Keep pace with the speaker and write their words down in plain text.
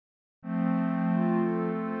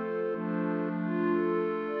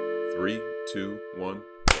3, 2, 1.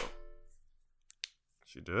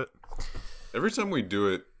 Should do it. Every time we do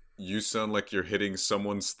it, you sound like you're hitting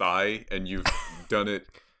someone's thigh, and you've done it.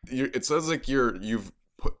 It sounds like you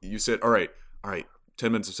said, all right,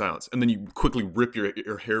 10 minutes of silence, and then you quickly rip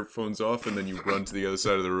your headphones off, and then you run to the other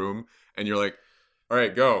side of the room, and you're like, all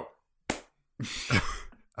right, go.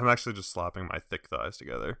 I'm actually just slapping my thick thighs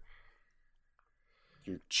together.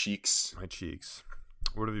 Your cheeks. My cheeks.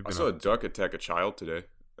 What have you been I saw a duck attack a child today.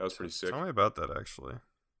 That was pretty sick. Tell me about that, actually.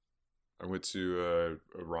 I went to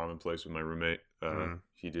a ramen place with my roommate.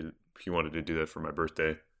 He wanted to do that for my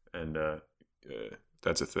birthday, and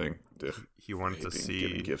that's a thing. He wanted to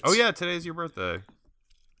see. Gifts. Oh yeah, today's your birthday.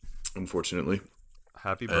 Unfortunately,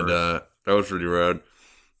 happy birthday. And that was really rad.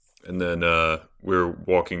 And then we were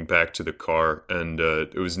walking back to the car, and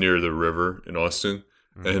it was near the river in Austin,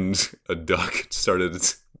 and a duck started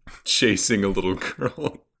chasing a little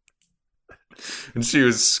girl, and she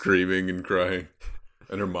was screaming and crying,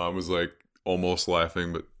 and her mom was like almost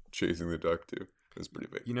laughing but chasing the duck too. It was pretty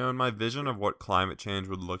big. You know, in my vision of what climate change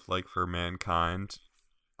would look like for mankind,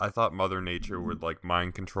 I thought Mother Nature would like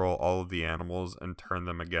mind control all of the animals and turn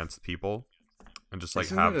them against people, and just like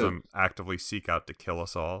have them actively seek out to kill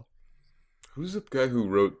us all. Who's the guy who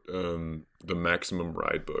wrote the Maximum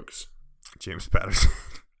Ride books? James Patterson.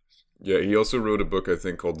 Yeah, he also wrote a book, I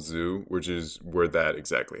think, called Zoo, which is where that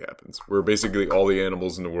exactly happens. Where basically all the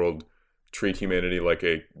animals in the world treat humanity like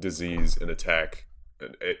a disease and attack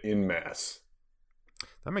in mass.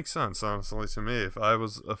 That makes sense, honestly, to me. If I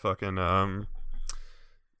was a fucking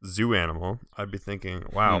zoo animal, I'd be thinking,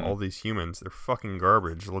 wow, all these humans, they're fucking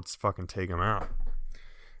garbage. Let's fucking take them out.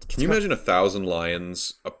 Can you imagine 1,000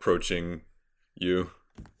 lions approaching you?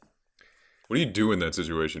 What do you do in that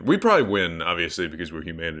situation? We'd probably win, obviously, because we're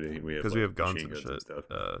humanity. Because we have guns and shit. And stuff.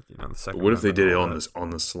 The second. But what if they did it on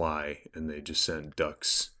the sly, and they just sent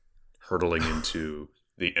ducks hurtling into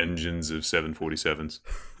the engines of 747s?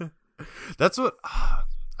 That's what...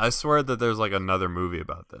 I swear that there's like another movie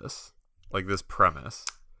about this. Like this premise.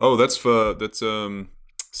 Oh, that's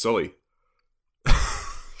Sully.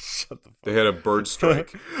 Shut the fuck They had a bird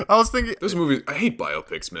strike. I was thinking... Those movies... I hate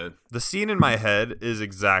biopics, man. The scene in my head is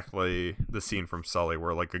exactly the scene from Sully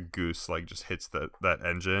where like a goose like just hits that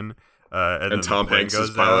engine. And Tom Hanks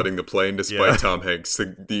is piloting the plane despite Tom Hanks,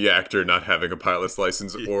 the actor, not having a pilot's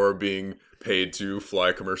license or being paid to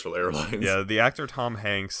fly commercial airlines. Yeah, the actor Tom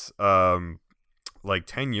Hanks, like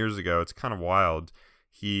 10 years ago, it's kind of wild.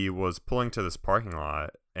 He was pulling to this parking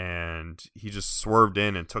lot and he just swerved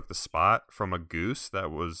in and took the spot from a goose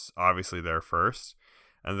that was obviously there first.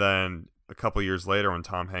 And then a couple years later when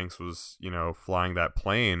Tom Hanks was, flying that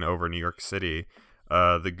plane over New York City,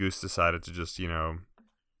 the goose decided to just,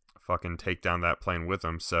 fucking take down that plane with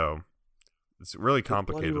him. So it's really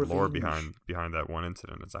complicated lore behind that one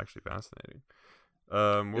incident. It's actually fascinating.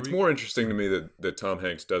 It's more interesting to me that Tom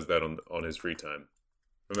Hanks does that on his free time.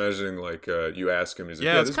 Imagining like you ask him, he's like,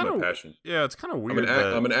 "Yeah, this is my passion." Yeah, it's kind of weird.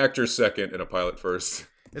 I'm an actor second and a pilot first.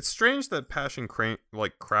 It's strange that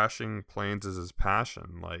crashing planes is his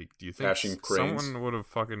passion. Like, do you think someone would have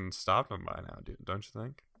fucking stopped him by now, dude? Don't you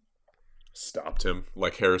think? Stopped him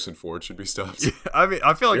like Harrison Ford should be stopped. Yeah, I mean,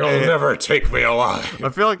 I feel like you'll never take me alive. I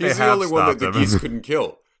feel like he's the only one that the geese couldn't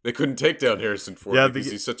kill. They couldn't take down Harrison Ford because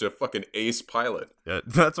he's such a fucking ace pilot. Yeah,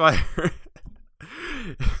 that's why.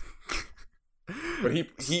 But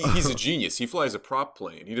he's a genius. He flies a prop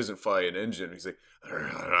plane. He doesn't fly an engine. He's like,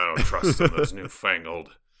 I don't trust those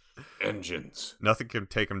newfangled engines. Nothing can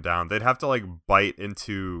take him down. They'd have to like bite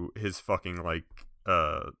into his fucking like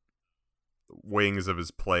wings of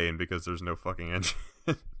his plane because there's no fucking engine.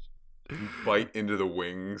 Bite into the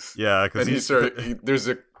wings. Yeah, because there's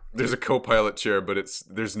a co-pilot chair, but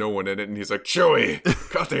there's no one in it, and he's like, Chewie,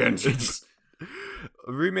 cut the engines.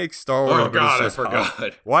 Remake Star Wars. Oh god, I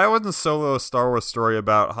forgot. Why wasn't Solo a Star Wars story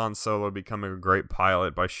about Han Solo becoming a great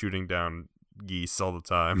pilot by shooting down geese all the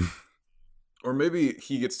time? Or maybe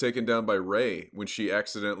he gets taken down by Rey when she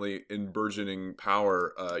accidentally, in burgeoning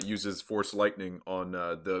power, uses Force Lightning on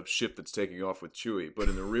the ship that's taking off with Chewie. But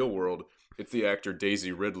in the real world, it's the actor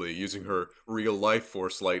Daisy Ridley using her real-life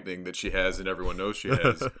Force Lightning that she has and everyone knows she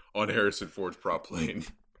has on Harrison Ford's prop plane.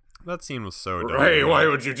 That scene was so dumb. Rey, why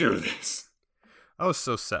would you do this? I was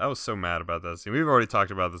so sad. I was so mad about that scene. We've already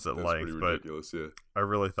talked about this at length, but I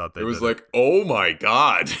really thought they. It was like, oh my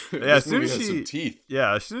god! Yeah, as soon as some teeth.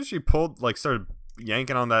 Yeah, as soon as she started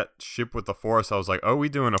yanking on that ship with the Force, I was like, oh, we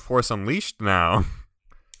doing a Force Unleashed now?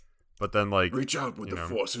 But then, like, reach out with the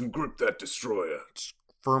Force and grip that destroyer. Just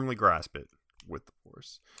firmly grasp it with the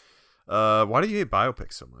Force. Why do you hate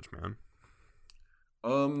biopics so much, man?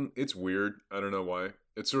 It's weird. I don't know why.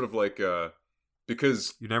 It's sort of like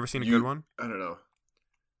because You've never seen a good one? I don't know.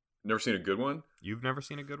 Never seen a good one? You've never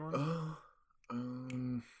seen a good one?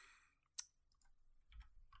 Um,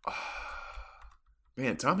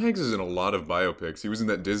 Man, Tom Hanks is in a lot of biopics. He was in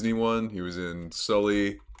that Disney one. He was in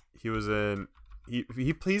Sully. He was in.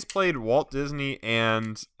 He's played Walt Disney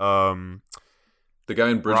and the guy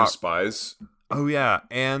in Bridge of Spies. Oh yeah,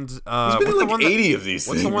 and he's been in like 80 of these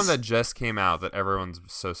things. What's the one that just came out that everyone's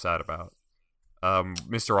so sad about?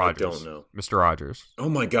 Mr. Rogers. I don't know. Mr. Rogers. Oh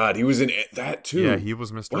my God, he was in that too. Yeah, he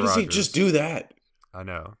was Mr. Rogers. Why does he just do that? I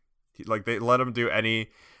know. Like they let him do any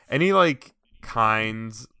like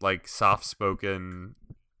kind, like soft spoken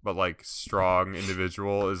but like strong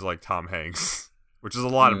individual is like Tom Hanks, which is a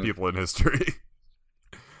lot of people in history.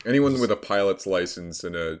 Anyone with a pilot's license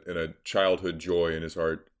and a childhood joy in his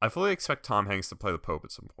heart. I fully expect Tom Hanks to play the Pope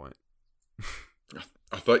at some point.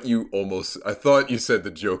 I thought you said the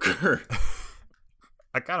Joker.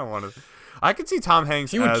 I kind of want to. I could see Tom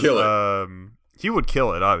Hanks. He would kill it. He would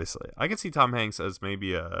kill it. Obviously, I could see Tom Hanks as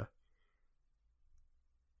maybe a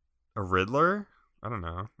Riddler. I don't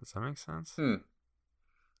know. Does that make sense?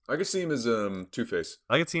 I could see him as Two-Face.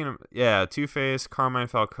 I could see him. Yeah, Two-Face, Carmine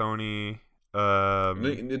Falcone.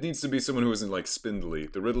 It needs to be someone who isn't like spindly.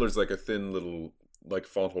 The Riddler's like a thin little like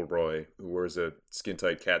Fauntleroy who wears a skin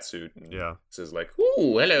tight catsuit and says like,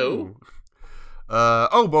 "Ooh, hello."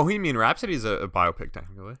 Ooh. Bohemian Rhapsody is a biopic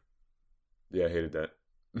technically. Yeah, I hated that.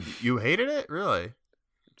 You hated it? Really?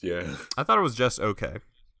 Yeah. I thought it was just okay.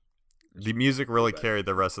 The music really carried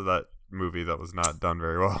the rest of that movie that was not done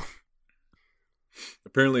very well.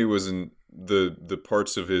 Apparently it wasn't the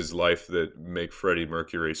parts of his life that make Freddie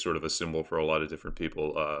Mercury sort of a symbol for a lot of different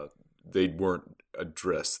people. They weren't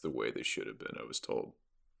addressed the way they should have been, I was told.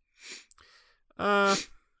 I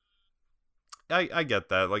get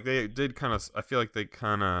that. Like they did kind of. I feel like they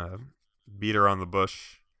kind of beat around the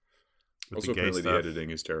bush. Also, apparently the editing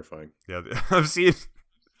is terrifying. Yeah, I've seen.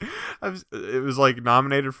 It was like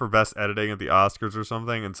nominated for best editing at the Oscars or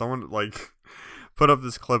something, and someone like put up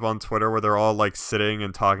this clip on Twitter where they're all like sitting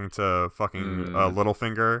and talking to fucking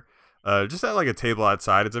Littlefinger, just at like a table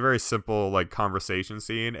outside. It's a very simple like conversation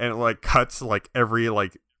scene, and it like cuts like every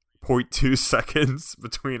like 0.2 seconds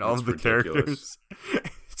between all of the characters.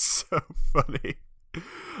 It's so funny.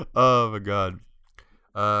 Oh my God.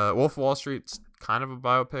 Wolf of Wall Street's kind of a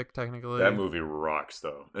biopic technically. That movie rocks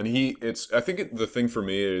though. And I think the thing for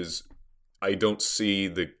me is I don't see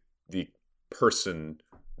the person,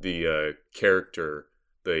 the character,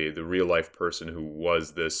 the real life person who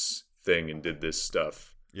was this thing and did this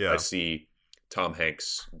stuff. Yeah. I see Tom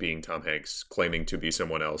Hanks being Tom Hanks, claiming to be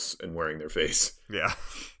someone else and wearing their face. Yeah.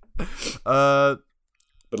 But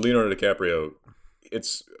Leonardo DiCaprio,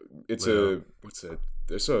 it's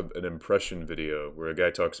there's an impression video where a guy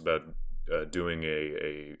talks about doing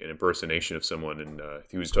an impersonation of someone, and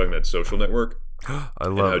he was talking about Social Network. I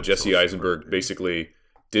love how Jesse Eisenberg basically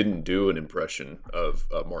didn't do an impression of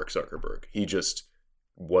Mark Zuckerberg. He just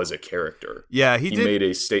was a character. Yeah, he made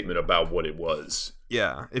a statement about what it was.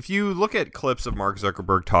 Yeah, if you look at clips of Mark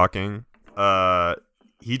Zuckerberg talking,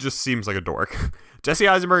 he just seems like a dork. Jesse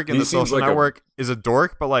Eisenberg in the Social Network is a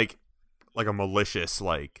dork, but like a malicious,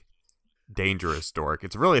 like dangerous dork.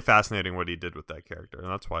 It's really fascinating what he did with that character, and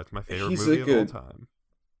that's why it's my favorite movie of all time.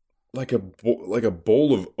 Like a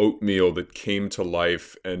bowl of oatmeal that came to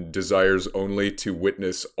life and desires only to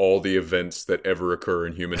witness all the events that ever occur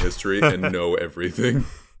in human history and know everything.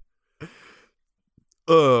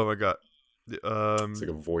 Oh my God. It's like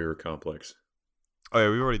a voyeur complex. Oh yeah,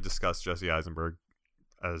 we've already discussed Jesse Eisenberg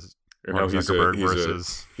as Mark Zuckerberg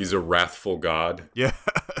versus he's a wrathful god. Yeah.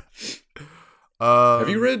 Have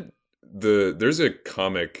you read there's a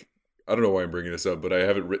comic, I don't know why I'm bringing this up, but I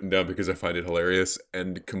have it written down because I find it hilarious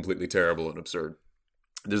and completely terrible and absurd.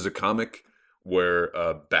 There's a comic where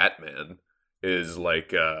Batman is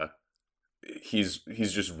like he's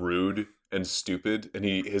just rude and stupid, and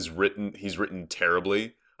he's written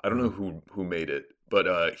terribly. I don't know who made it, but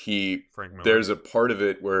there's a part of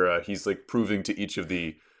it where he's like proving to each of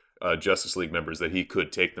the Justice League members that he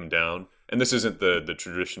could take them down, and this isn't the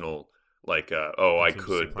traditional like I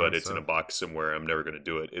could, but it's in a box somewhere, I'm never going to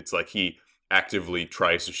do it. It's like he actively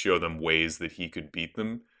tries to show them ways that he could beat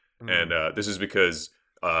them, and this is because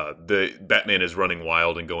the Batman is running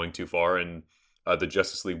wild and going too far, and the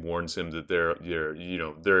Justice League warns him that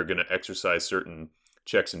they're going to exercise certain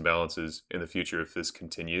checks and balances in the future if this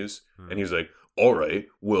continues. And he's like, all right,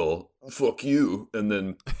 well, fuck you. And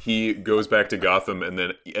then he goes back to Gotham, and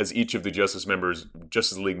then as each of the Justice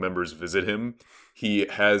League members visit him, he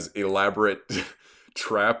has elaborate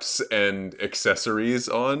traps and accessories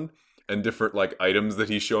on and different like items that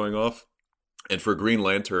he's showing off. And for Green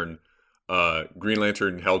Lantern, Green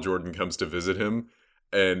Lantern Hal Jordan comes to visit him,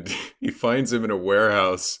 and he finds him in a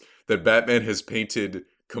warehouse that Batman has painted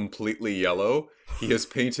completely yellow. He has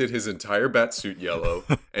painted his entire Batsuit yellow,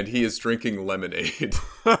 and he is drinking lemonade.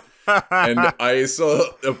 And I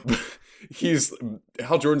saw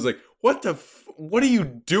Hal Jordan's like, what are you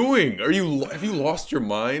doing? Have you lost your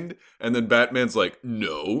mind? And then Batman's like,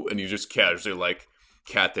 no, and you just casually like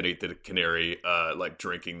cat that ate the canary, like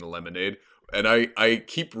drinking the lemonade. And I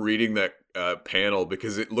keep reading that panel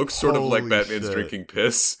because it looks sort of like Batman's drinking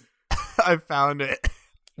piss. I found it.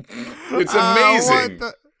 It's amazing.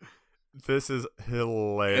 This is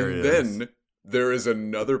hilarious. And then there is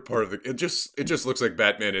another part of it just looks like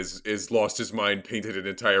Batman is lost his mind, painted an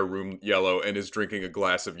entire room yellow, and is drinking a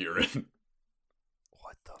glass of urine.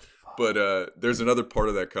 What the fuck? But there's another part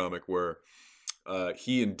of that comic where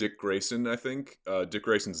he and Dick Grayson, I think, Dick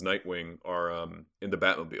Grayson's Nightwing, are in the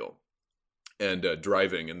Batmobile and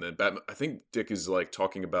driving, and then I think Dick is like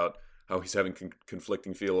talking about how he's having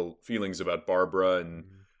conflicting feelings about Barbara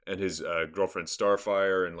and his girlfriend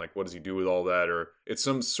Starfire, and like what does he do with all that, or it's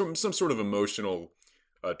some sort of emotional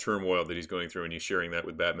turmoil that he's going through, and he's sharing that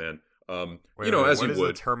with Batman. As you would.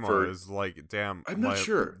 The turmoil is like, damn. I'm not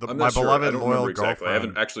sure. My beloved loyal exactly. girlfriend. I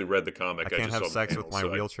haven't actually read the comic. I can't just have saw sex the with my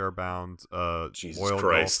wheelchair-bound Jesus loyal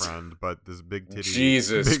Christ. girlfriend, but this big titty,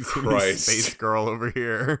 Jesus Christ, space girl over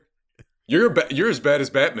here. You're as bad as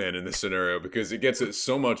Batman in this scenario, because it gets it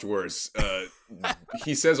so much worse.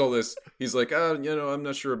 He says all this. He's like, I'm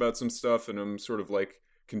not sure about some stuff, and I'm sort of like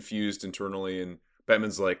confused internally. And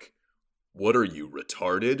Batman's like, "What are you,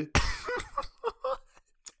 retarded?"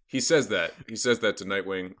 He says that. He says that to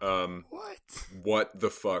Nightwing. What the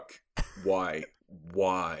fuck? Why?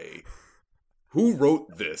 Who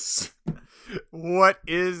wrote this? What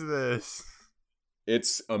is this?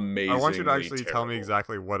 It's amazing. I want you to actually tell me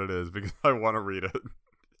exactly what it is, because I want to read it.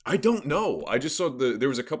 I don't know. I just saw there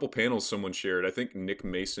was a couple panels someone shared. I think Nick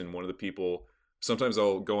Mason, one of the people. Sometimes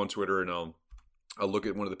I'll go on Twitter and I'll look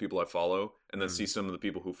at one of the people I follow, and then see some of the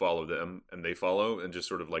people who follow them and they follow, and just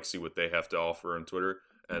sort of like see what they have to offer on Twitter.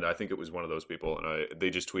 And I think it was one of those people, and they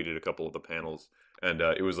just tweeted a couple of the panels, and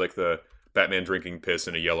it was like the Batman drinking piss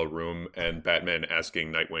in a yellow room, and Batman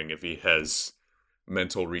asking Nightwing if he has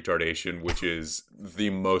mental retardation, which is the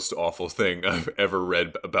most awful thing I've ever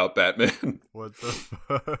read about Batman. What the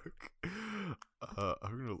fuck? I'm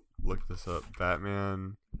gonna look this up.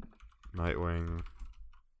 Batman, Nightwing.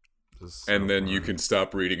 And then you can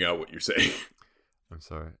stop reading out what you're saying. I'm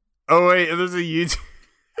sorry. Oh wait, there's a YouTube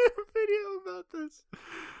video about this.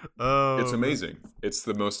 Oh, it's amazing. It's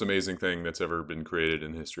the most amazing thing that's ever been created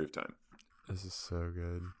in the history of time. This is so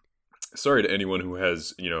good. Sorry to anyone who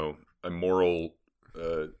has, a moral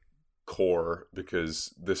core,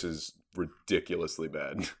 because this is ridiculously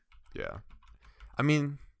bad. Yeah. I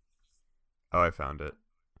mean, I found it.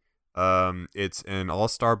 It's in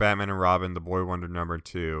All-Star Batman and Robin, The Boy Wonder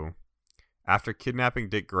 #2. After kidnapping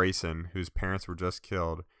Dick Grayson, whose parents were just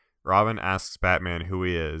killed, Robin asks Batman who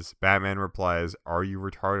he is. Batman replies, "Are you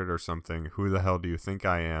retarded or something? Who the hell do you think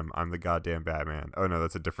I am? I'm the goddamn Batman." Oh no,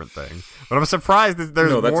 that's a different thing. But I'm surprised that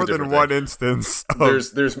there's more than one instance.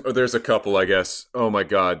 There's a couple, I guess. Oh my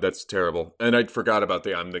god, that's terrible. And I forgot about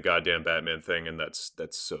the "I'm the goddamn Batman" thing, and that's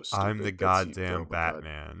so stupid. I'm the goddamn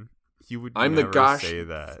Batman. He would I'm never say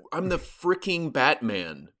that. I'm the freaking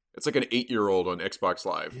Batman. It's like an 8-year-old on Xbox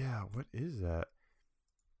Live. Yeah, what is that?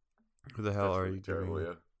 Who the hell are you terrible, doing?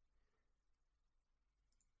 Yeah.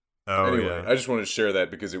 Oh, anyway, yeah. I just wanted to share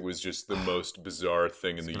that because it was just the most bizarre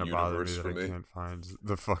thing in the universe for me. I can't find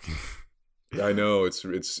the fucking. Yeah, I know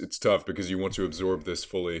it's tough because you want to absorb this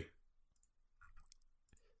fully.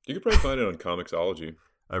 You could probably find it on Comixology.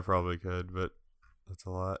 I probably could, but that's a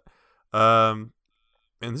lot. And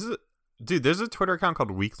this is there's a Twitter account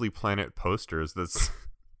called Weekly Planet Posters. That's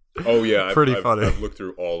oh yeah, pretty funny. I've looked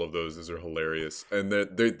through all of those. Those are hilarious. And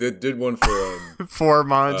they did one for for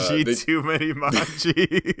Manji. Too many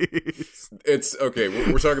Manjis. It's okay.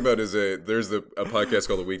 What we're talking about is there's a podcast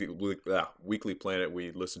called the Weekly Planet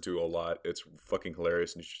we listen to a lot. It's fucking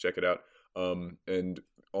hilarious, and you should check it out. And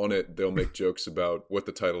on it, they'll make jokes about what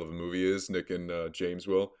the title of a movie is. Nick and James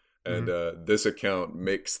will, and this account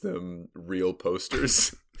makes them real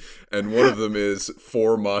posters. And one of them is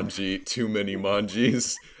 "For Manji, Too Many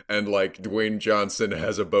Manjis," and like Dwayne Johnson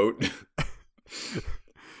has a boat.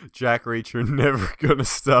 Jack Reacher never gonna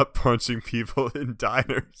stop punching people in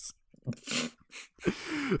diners.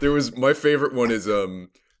 There was my favorite one is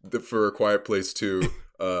for A Quiet Place 2,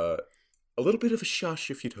 a little bit of a shush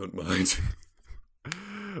if you don't mind.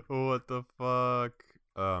 What the fuck?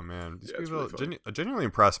 Oh man, these people really genuinely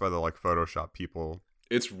impressed by the like Photoshop people.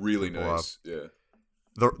 It's really nice. Yeah.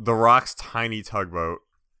 the Rock's tiny tugboat.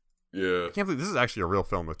 Yeah. I can't believe this is actually a real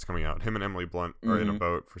film that's coming out. Him and Emily Blunt are in a Mhm.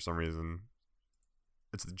 boat for some reason.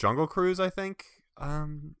 It's the Jungle Cruise, I think.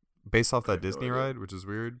 Based off I that have no Disney idea. ride, which is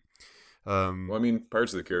weird. Well, I mean,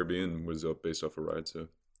 Pirates of the Caribbean was based off a ride, so.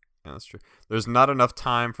 Yeah, that's true. There's not enough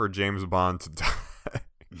time for James Bond to die.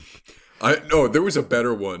 No, there was a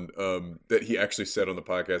better one that he actually said on the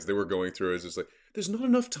podcast. They were going through it. It's just like, there's not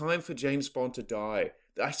enough time for James Bond to die.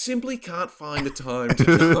 I simply can't find the time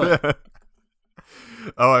to die.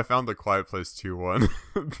 Oh, I found the Quiet Place 2 one.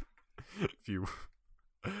 If you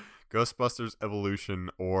Ghostbusters Evolution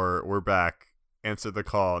or We're Back, answer the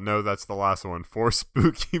call. No, that's the last one. For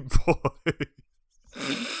Spooky Boy.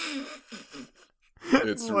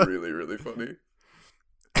 It's What? really, really funny.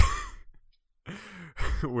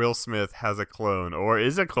 Will Smith has a clone or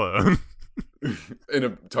is a clone. And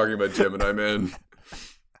I'm talking about Gemini Man.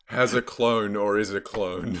 Has a clone or is a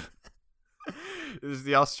clone? Is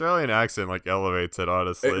the Australian accent like elevates it,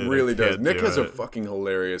 honestly. It and I really does. can't Nick do has a it. fucking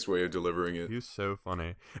hilarious way of delivering it. He's so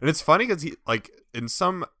funny. And it's funny because he, like, in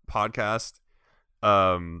some podcast,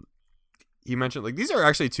 he mentioned, like, these are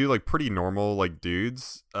actually two, like, pretty normal, like,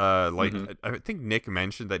 dudes. Like, Mhm. I think Nick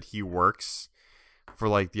mentioned that he works for,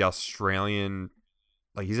 like, the Australian,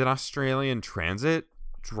 like, he's an Australian transit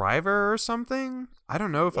driver or something. I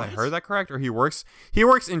don't know if I What? heard that correct, or he works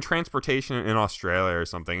in transportation in Australia or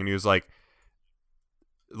something. And he was like,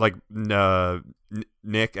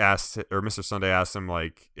 Nick asked, or Mr. Sunday asked him,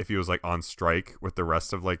 like, if he was, like, on strike with the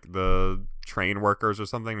rest of, like, the train workers or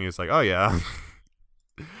something. And he was like, oh yeah.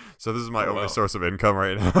 So this is my Oh, only wow. source of income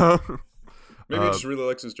right now. Maybe he just really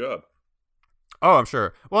likes his job. Oh, I'm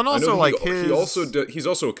sure. Well, and I know also, like, he's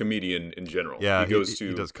also a comedian in general. Yeah, he goes he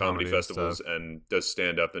to does comedy comedy and festivals stuff. and does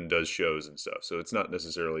stand up and does shows and stuff. So it's not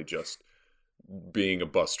necessarily just being a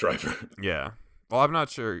bus driver. Yeah. Well, I'm not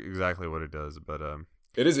sure exactly what it does, but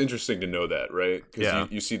It is interesting to know that, right? Because Yeah.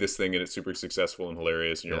 you see this thing and it's super successful and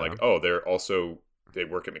hilarious, and you're Yeah. like, oh, they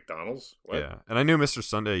work at McDonald's? What? yeah. And I knew Mr.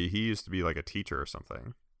 Sunday, he used to be like a teacher or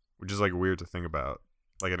something, which is like weird to think about,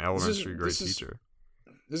 like an elementary grade teacher.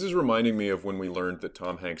 This is reminding me of when we learned that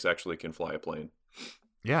Tom Hanks actually can fly a plane.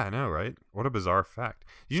 Yeah, I know, right? What a bizarre fact.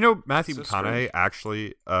 Did you know Matthew So McConaughey strange. actually,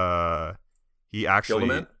 he Killed actually, a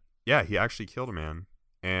man? yeah, he actually killed a man,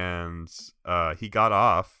 and he got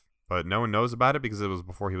off, but no one knows about it because it was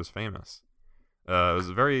before he was famous. It was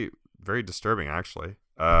very, very disturbing, actually.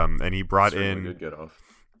 And he brought Certainly in, did get off.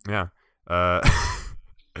 yeah,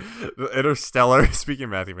 the Interstellar. Speaking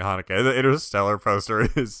of Matthew McConaughey, the Interstellar poster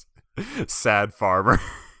is sad farmer.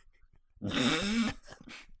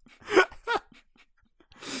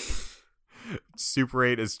 Super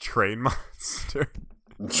 8 is train monster.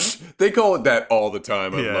 They call it that all the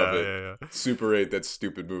time. I love it. Yeah. Super 8, that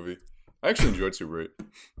stupid movie. I actually enjoyed Super 8.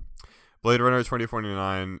 Blade Runner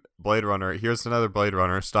 2049. Blade Runner. Here's another Blade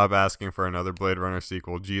Runner. Stop asking for another Blade Runner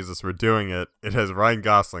sequel. Jesus, we're doing it. It has Ryan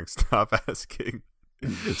Gosling. Stop asking.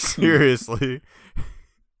 Seriously.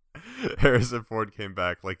 Harrison Ford came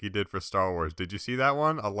back like he did for Star Wars. Did you see that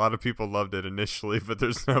one? A lot of people loved it initially, but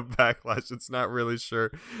there's no backlash. It's not really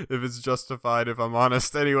sure if it's justified, if I'm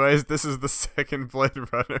honest. Anyways, this is the second Blade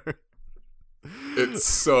Runner. It's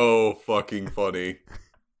so fucking funny.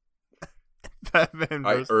 Batman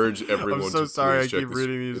I versus, urge everyone I'm so to sorry please I check keep this.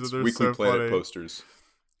 reading these, It's and they're Weekly so Planet funny. posters.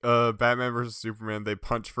 Batman versus Superman. They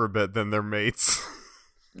punch for a bit, then they're mates.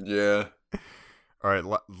 Yeah. All right,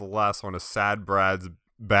 the last one is Sad Brad's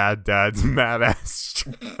Bad Dad's Mad Ass.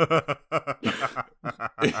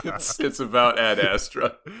 It's about Ad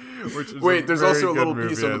Astra. Which is Wait, there's very also a good little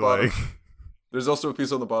piece movie on the I bottom. like. There's also a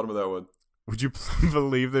piece on the bottom of that one. Would you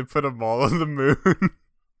believe they put a mall on the moon?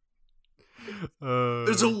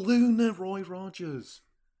 There's a Luna Roy Rogers.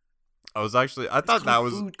 I thought that called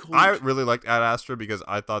was. Food Court. I really liked Ad Astra because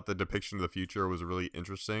I thought the depiction of the future was really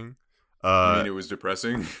interesting. You mean it was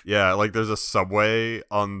depressing? Yeah, like there's a subway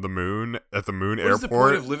on the moon at the moon What is the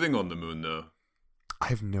airport. point of living on the moon, though? I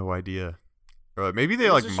have no idea. Or maybe they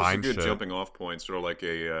This like is just mind a good shit. jumping off point, sort of like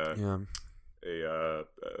Yeah.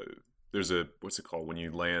 there's a what's it called when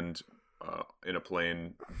you land in a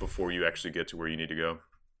plane before you actually get to where you need to go.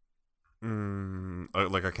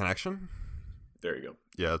 Like a connection. There you go.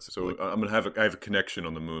 Yeah. It's So like, I'm gonna have a connection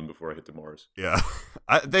on the moon before I hit to Mars. yeah.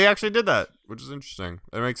 They actually did that, which is interesting.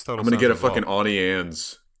 It makes total. I'm gonna sense get a as well. fucking Auntie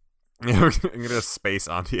Anne's. Yeah, I'm gonna get a space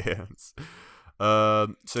on the hands.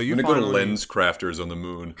 So you I'm gonna finally, go to Lens Crafters on the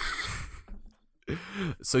moon.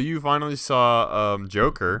 So you finally saw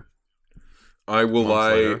Joker. I will Months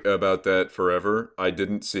lie later. about that forever. I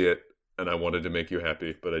didn't see it, and I wanted to make you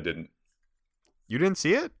happy, but I didn't. You didn't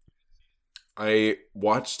see it? I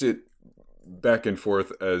watched it back and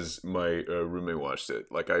forth as my roommate watched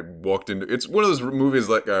it. Like I walked into it's one of those movies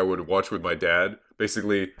like I would watch with my dad.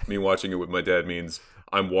 Basically, me watching it with my dad means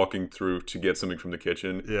I'm walking through to get something from the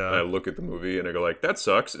kitchen. Yeah. And I look at the movie and I go like, that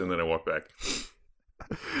sucks, and then I walk back.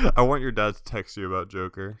 I want your dad to text you about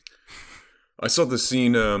Joker. I saw the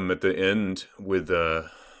scene at the end with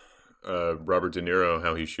Robert De Niro,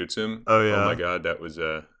 how he shoots him. Oh yeah. Oh my god, that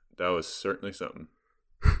was certainly something.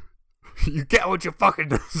 You get what you fucking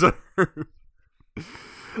deserve.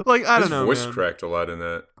 Like, I don't know, His voice man. cracked a lot in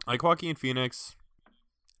that. Like Joaquin Phoenix,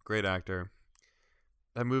 great actor.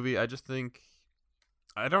 That movie, I just think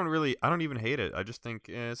I don't even hate it. I just think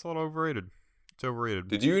it's a little overrated. It's overrated.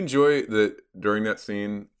 Did you enjoy that during that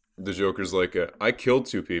scene? The Joker's like, I killed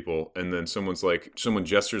 2 people, and then someone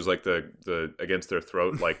gestures like the against their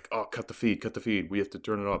throat, like, oh, cut the feed, we have to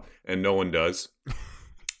turn it off, and no one does.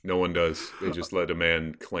 No one does. They just let a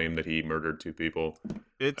man claim that he murdered 2 people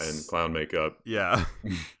and clown makeup. Yeah,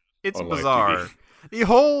 it's on live bizarre.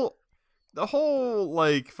 TV. The whole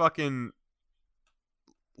like fucking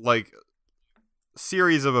like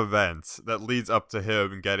series of events that leads up to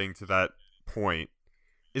him getting to that point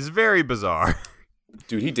is very bizarre.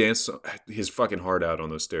 Dude, he danced his fucking heart out on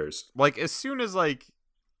those stairs. Like, as soon as like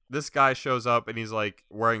this guy shows up and he's like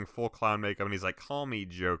wearing full clown makeup and he's like, "Call me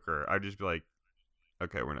Joker," I'd just be like,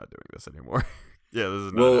 "Okay, we're not doing this anymore." Yeah, this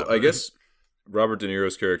is not Well, happening. I guess Robert De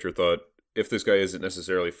Niro's character thought if this guy isn't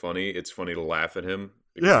necessarily funny, it's funny to laugh at him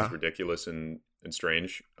because Yeah. he's ridiculous and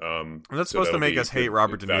strange. And that's supposed to that'll make be us hate good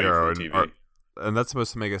Robert De value for Niro, TV. and that's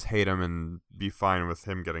supposed to make us hate him and be fine with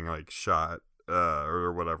him getting like shot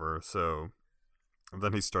or whatever. So and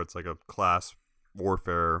then he starts like a class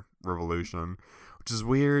warfare revolution, which is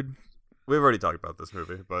weird. We've already talked about this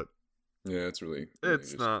movie, but Yeah, it's really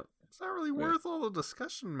it's just- not really worth all the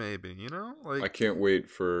discussion. Maybe, you know, like I can't wait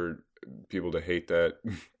for people to hate that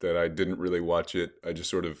I didn't really watch it. I just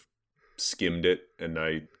sort of skimmed it, and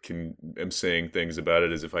am saying things about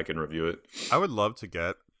it as if I can review it. I would love to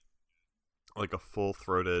get like a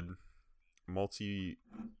full-throated,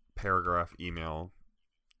 multi-paragraph email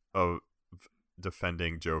of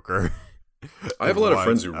defending Joker. I have a lot of Why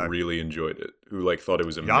friends who it's really enjoyed it, who like thought it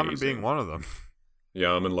was amazing. Yaman being one of them.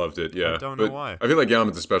 Yaman loved it. Yeah, I don't know but why. I feel like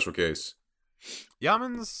Yaman's a special case.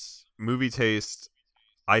 Yaman's movie taste,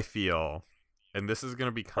 I feel, and this is going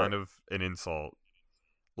to be kind of an insult,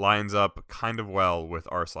 lines up kind of well with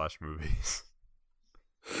r/movies.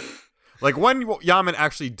 Like, when Yaman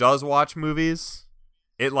actually does watch movies,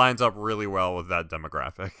 it lines up really well with that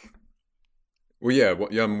demographic. Well, yeah,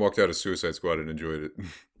 Yaman walked out of Suicide Squad and enjoyed it.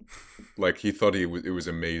 Like, he thought it was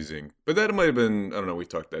amazing. But that might have been, I don't know, we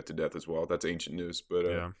talked that to death as well. That's ancient news. But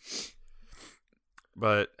Yeah.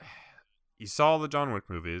 But he saw the John Wick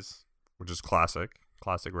movies, which is classic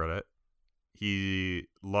Reddit. He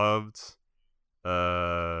loved, he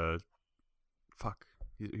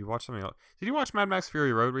watched something else. Did you watch Mad Max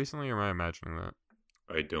Fury Road recently, or am I imagining that?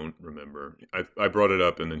 I don't remember. I brought it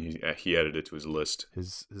up, and then he added it to his list.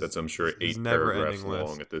 His That's, I'm sure, his 8 never-ending paragraphs long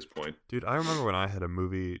list. at this point. Dude, I remember when I had a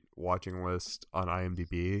movie watching list on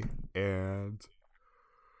IMDb, and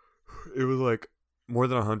it was like more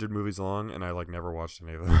than 100 movies long, and I like never watched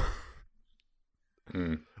any of them.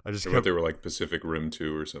 I just I kept thought they were like Pacific Rim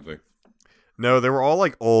 2 or something. No, they were all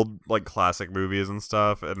like old, like classic movies and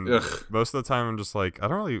stuff. And Ugh. most of the time, I'm just like, I'm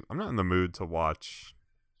not in the mood to watch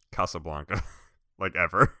Casablanca, like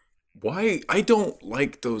ever. Why? I don't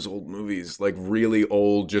like those old movies. Like really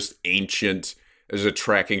old, just ancient. There's a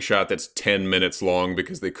tracking shot that's 10 minutes long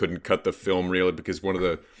because they couldn't cut the film reel because one of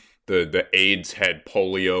the aides had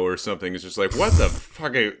polio or something. It's just like, what the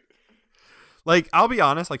fuck? Like, I'll be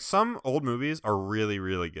honest, like some old movies are really,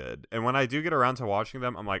 really good. And when I do get around to watching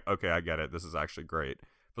them, I'm like, okay, I get it. This is actually great.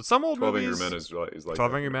 But some old 12 movies, Angry Men is like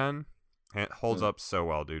 12 that. Angry Men holds up so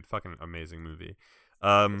well, dude. Fucking amazing movie.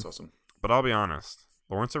 That's awesome. But I'll be honest,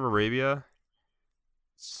 Lawrence of Arabia,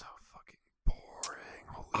 so fucking boring.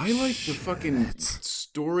 Holy I like the shit. fucking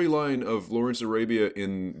storyline of Lawrence Arabia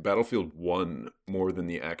in Battlefield 1 more than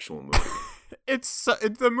the actual movie.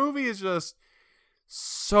 The movie is just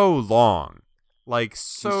so long. Like, It's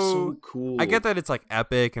so so cool. I get that it's like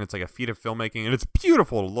epic and it's like a feat of filmmaking and it's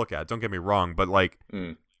beautiful to look at, don't get me wrong, but like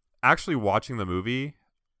actually watching the movie,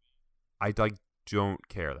 I like don't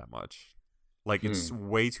care that much. Like, it's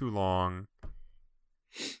way too long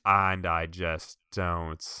and I just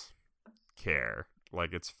don't care.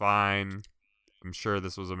 Like, it's fine. I'm sure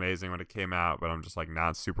this was amazing when it came out, but I'm just like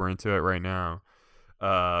not super into it right now.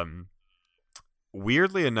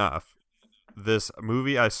 Weirdly enough, this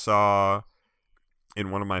movie I saw in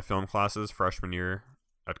one of my film classes freshman year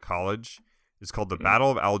at college is called The Battle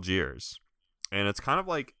of Algiers. And it's kind of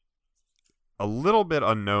like a little bit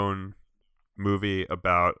unknown movie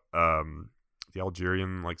about the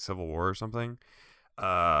Algerian like civil war or something.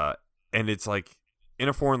 And it's like in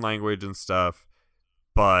a foreign language and stuff,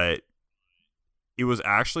 but it was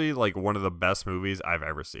actually like one of the best movies I've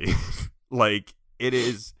ever seen. Like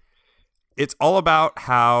it's all about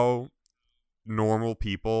how normal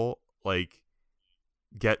people like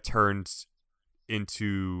get turned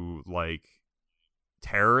into like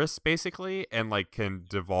terrorists basically, and like can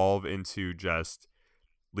devolve into just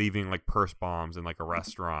leaving like purse bombs in like a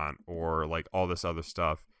restaurant or like all this other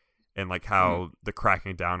stuff, and like how the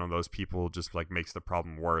cracking down on those people just like makes the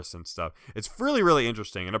problem worse and stuff. It's really, really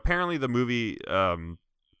interesting. And apparently the movie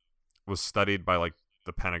was studied by like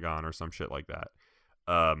the Pentagon or some shit like that.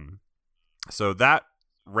 So that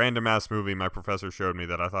random ass movie my professor showed me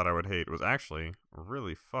that I thought I would hate was actually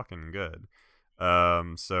really fucking good.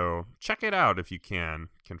 So check it out if you can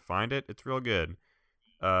find it. It's real good.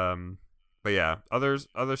 But yeah,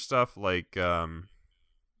 other stuff like I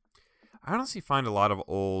honestly find a lot of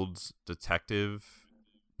old detective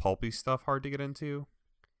pulpy stuff hard to get into.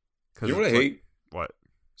 You know what I hate? What?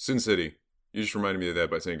 Sin City. You just reminded me of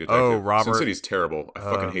that by saying detective. Oh, Robert. Sin City's terrible. I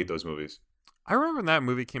fucking hate those movies. I remember when that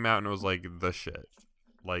movie came out and it was like the shit.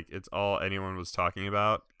 Like it's all anyone was talking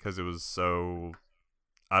about because it was so,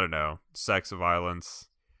 I don't know, sex, violence,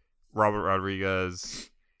 Robert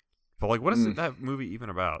Rodriguez. But like, what is that movie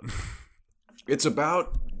even about? It's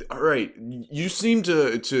about, all right, you seem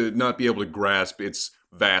to not be able to grasp its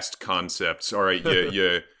vast concepts. All right,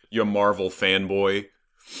 you Marvel fanboy.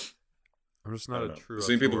 I'm just not a true. The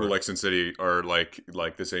same people who like Sin City are like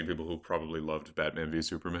the same people who probably loved Batman v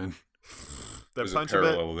Superman. There's a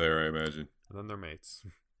parallel there, I imagine. And then they're mates.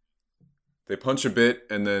 They punch a bit,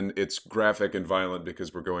 and then it's graphic and violent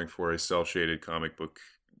because we're going for a cel-shaded comic book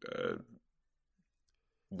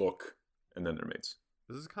look, and then they're mates.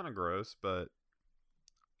 This is kind of gross, but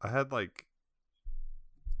I had like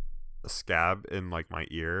a scab in like my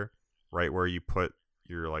ear, right where you put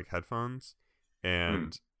your like headphones,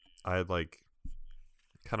 and I had like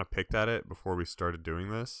kind of picked at it before we started doing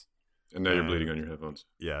this. And now you're bleeding on your headphones.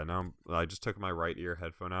 Yeah, now I just took my right ear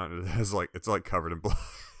headphone out, and it has like it's like covered in blood.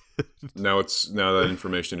 Now that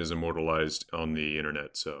information is immortalized on the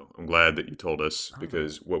internet, so I'm glad that you told us,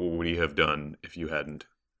 because what would we have done if you hadn't?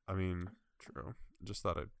 I mean, true. Just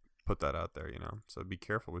thought I'd put that out there, so be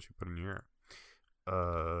careful what you put in your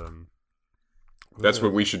ear. That's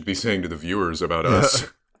what we should be saying to the viewers about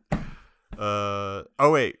us. Oh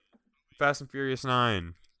wait, Fast and Furious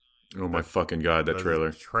 9. Oh my fucking god, that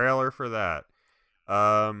trailer. Trailer for that.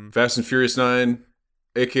 Fast and Furious 9,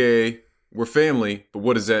 aka we're family, but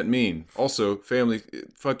what does that mean? Also, family,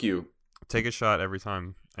 fuck you. Take a shot every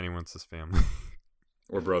time anyone says family.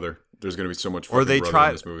 Or brother. There's going to be so much fucking brother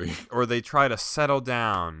in this movie. Or they try to settle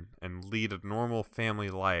down and lead a normal family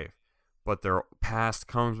life, but their past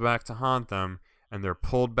comes back to haunt them, and they're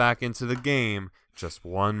pulled back into the game just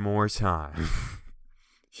one more time.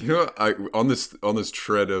 You know, on this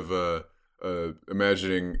tread of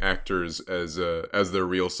imagining actors as their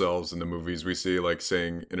real selves in the movies we see, like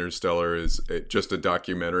saying Interstellar is just a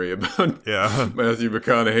documentary about Matthew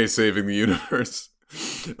McConaughey saving the universe.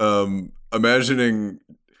 Imagining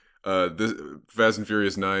this Fast and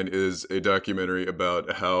Furious 9 is a documentary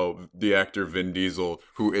about how the actor Vin Diesel,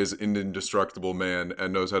 who is an indestructible man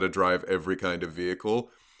and knows how to drive every kind of vehicle,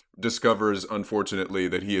 discovers, unfortunately,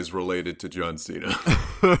 that he is related to John Cena.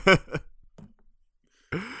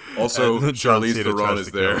 Also, Charlize Theron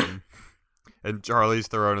is there. And Charlize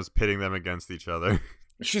Theron is pitting them against each other.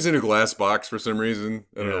 She's in a glass box for some reason.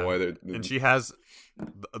 I don't know why they're... And she has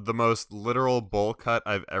the most literal bowl cut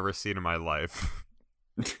I've ever seen in my life.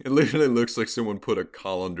 It literally looks like someone put a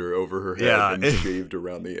colander over her head and shaved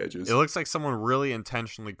around the edges. It looks like someone really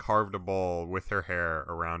intentionally carved a bowl with her hair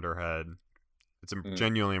around her head. It's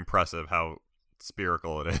genuinely impressive how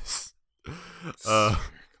spherical it is.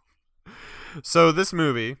 So this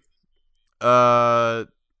movie is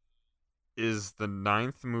the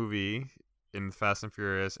 9th movie in Fast and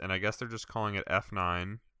Furious, and I guess they're just calling it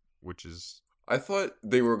F9, which is... I thought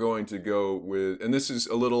they were going to go with, and this is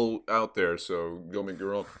a little out there, so don't make me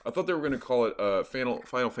wrong. I thought they were going to call it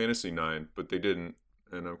Final Fantasy 9, but they didn't,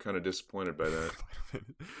 and I'm kind of disappointed by that.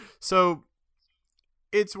 So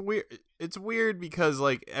it's weird. It's weird because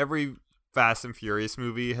like every Fast and Furious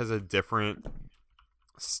movie has a different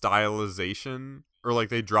stylization, or like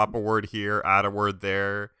they drop a word here, add a word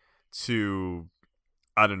there to,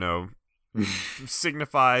 I don't know,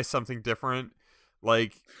 signify something different.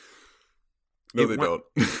 Like, no, they don't.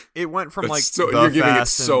 It went from like you're giving it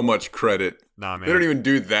so much credit. Nah, man. They don't even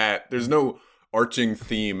do that. There's no arching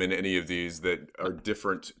theme in any of these that are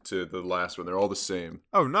different to the last one. They're all the same.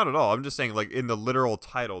 Oh, not at all. I'm just saying, like, in the literal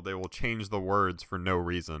title, they will change the words for no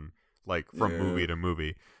reason, like, from movie to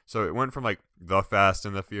movie. So it went from, like, The Fast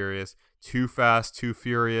and the Furious, Too Fast, Too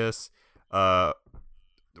Furious,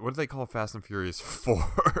 what do they call Fast and Furious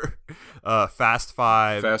 4? Fast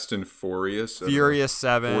 5. Fast and Furious. Furious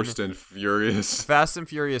 7. Forced and Furious. Fast and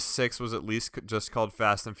Furious 6 was at least just called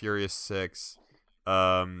Fast and Furious 6.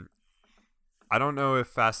 I don't know if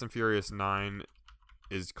Fast and Furious 9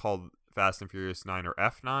 is called Fast and Furious 9 or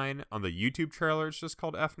F9. On the YouTube trailer, it's just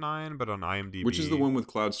called F9, but on IMDb... Which is the one with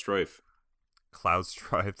Cloud Strife? Cloud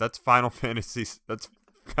Strife. That's Final Fantasy. That's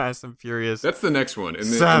Fast and Furious. That's the next one. In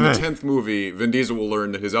the 10th movie, Vin Diesel will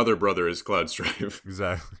learn that his other brother is Cloud Strife.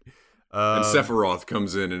 Exactly. And Sephiroth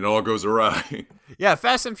comes in and it all goes awry. Yeah,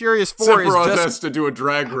 Fast and Furious 4 Sephiroth is just... has to do a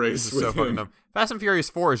drag race with so fucking him. dumb. Fast and Furious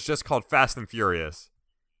 4 is just called Fast and Furious.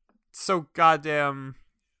 So goddamn...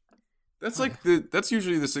 That's like that's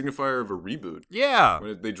usually the signifier of a reboot. Yeah.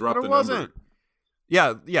 When they drop but the it number. wasn't.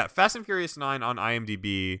 Yeah. Fast and Furious 9 on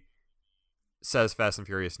IMDb says Fast and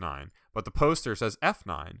Furious 9, but the poster says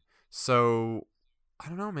F9. So I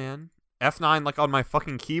don't know, man. F9 like on my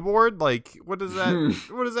fucking keyboard? Like what does that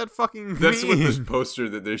what does that fucking That's mean? what the poster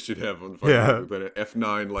that they should have on fucking but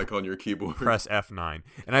F9 like on your keyboard. Press F9.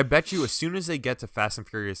 And I bet you as soon as they get to Fast and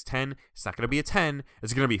Furious 10, it's not going to be a 10.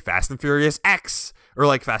 It's going to be Fast and Furious X or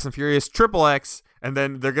like Fast and Furious Triple X, and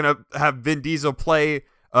then they're going to have Vin Diesel play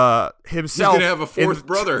himself. He's gonna have a fourth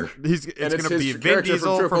brother. It's going to be Vin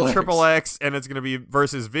Diesel from Triple X, and it's going to be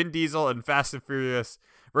versus Vin Diesel and Fast and Furious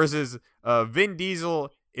versus Vin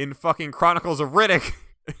Diesel in fucking Chronicles of Riddick.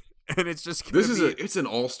 And it's just gonna it's an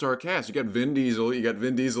all-star cast. You got Vin Diesel, you got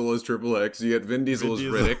Vin Diesel as Triple X, you got Vin Diesel as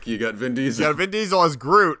Riddick, you got Vin Diesel. Yeah, Vin Diesel as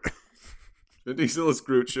Groot. Vin Diesel as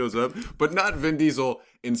Groot shows up, but not Vin Diesel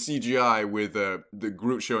in CGI with the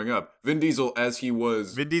Groot showing up. Vin Diesel as he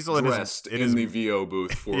was Vin Diesel dressed in the VO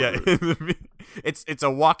booth for Groot. It's a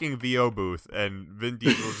walking VO booth, and Vin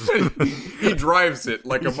Diesel just he drives it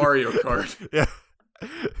like a Mario Kart. Yeah.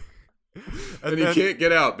 And he can't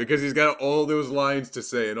get out because he's got all those lines to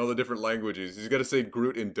say in all the different languages. He's got to say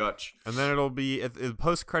Groot in Dutch. And then it'll be in the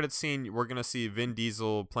post-credit scene. We're gonna see Vin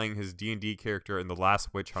Diesel playing his D&D character in The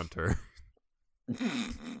Last Witch Hunter.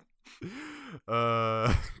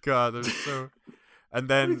 God, there's so. And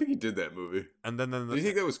then Why do you think he did that movie? And then do you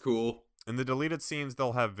think that was cool? In the deleted scenes,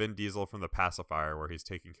 they'll have Vin Diesel from The Pacifier, where he's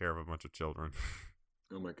taking care of a bunch of children.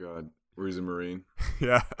 Oh my God, where he's a Marine.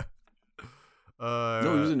 Yeah.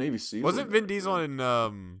 No, he was a Navy SEAL. Wasn't Vin Diesel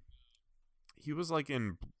in he was like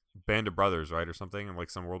in Band of Brothers, right, or something, in like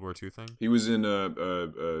some World War II thing? He was in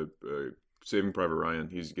Saving Private Ryan.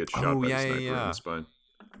 He gets shot by the sniper in the spine.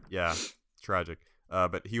 Yeah, tragic.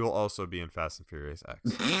 But he will also be in Fast and Furious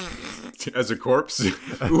X as a corpse,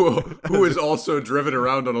 who is also driven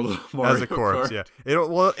around on a little Mario as a corpse. Kart. Yeah,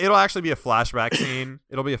 it'll actually be a flashback scene.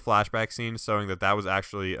 It'll be a flashback scene showing that was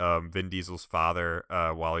actually Vin Diesel's father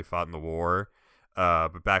while he fought in the war.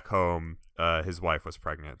 But back home, his wife was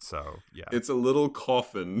pregnant. So yeah, it's a little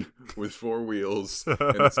coffin with 4 wheels, and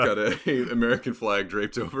it's got a American flag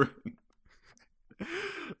draped over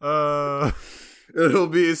it. It'll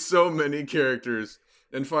be so many characters.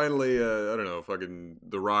 And finally, I don't know, fucking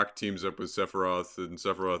The Rock teams up with Sephiroth, and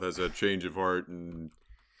Sephiroth has a change of heart, and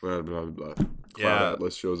blah, blah, blah. Cloud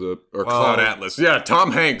Atlas shows up. Or Cloud Atlas. Yeah,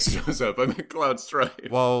 Tom Hanks shows up. I mean, Cloud Strife.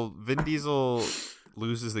 Well, Vin Diesel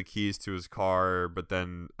loses the keys to his car, but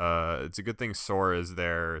then it's a good thing Sora is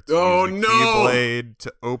there to use the Keyblade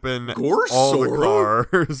to open all the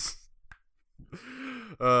cars.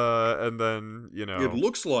 And then, it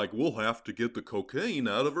looks like we'll have to get the cocaine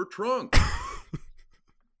out of her trunk.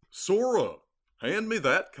 Sora, hand me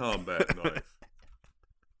that combat knife.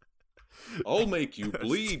 I'll make you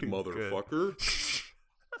bleed, motherfucker.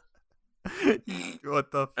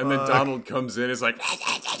 What the fuck? And then Donald comes in, is like...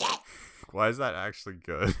 Why is that actually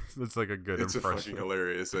good? It's like a good impression. It's a fucking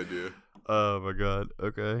hilarious idea. Oh my God.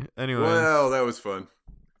 Okay. Anyway. Well, that was fun.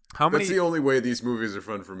 That's the only way these movies are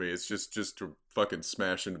fun for me. It's just to fucking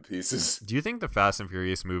smash into pieces. Do you think the Fast and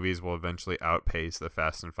Furious movies will eventually outpace the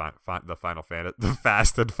Fast and Final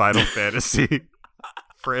Fantasy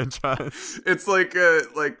franchise? It's like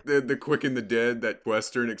the Quick and the Dead, that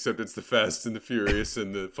Western, except it's the Fast and the Furious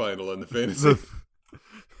and the Final and the Fantasy.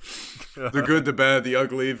 The good, the bad, the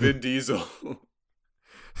ugly, Vin Diesel.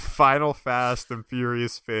 Final Fast and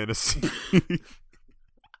Furious Fantasy.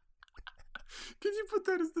 Can you put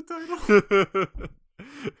that as the title?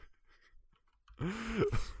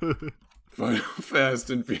 Final Fast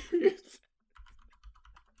and Furious.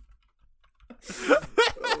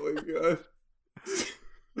 Oh my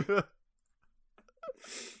God.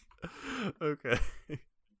 Okay.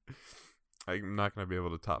 I'm not going to be able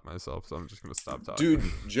to top myself, so I'm just going to stop talking. Dude,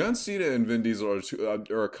 John Cena and Vin Diesel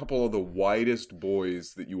are a couple of the widest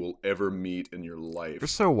boys that you will ever meet in your life. They're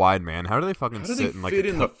so wide, man. How do they fucking How do sit they in like fit a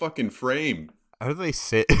in the fucking frame? How do they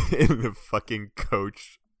sit in the fucking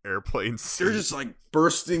coach airplane seat? They're just like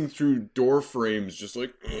bursting through door frames, just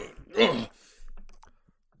like. Ugh.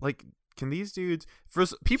 Like, can these dudes, for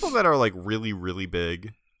people that are like really, really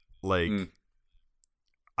big, like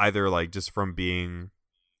either like just from being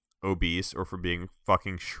obese or from being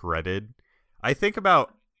fucking shredded, I think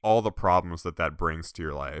about all the problems that brings to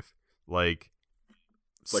your life. Like,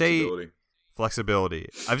 flexibility.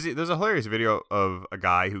 I've seen, there's a hilarious video of a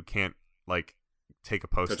guy who can't like take a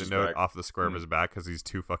post-it note off the square of his back because he's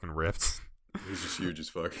too fucking ripped. He's just huge as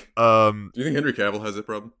fuck. Do you think Henry Cavill has that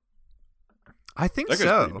problem? I think that guy's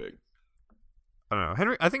so. pretty big. I don't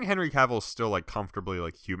know. I think Henry Cavill is still like comfortably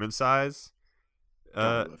like human size.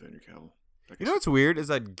 I love Henry Cavill. You know what's weird is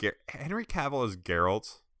that Henry Cavill as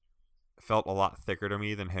Geralt felt a lot thicker to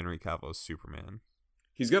me than Henry Cavill as Superman.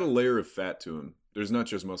 He's got a layer of fat to him. There's not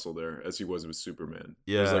just muscle there, as he was with Superman.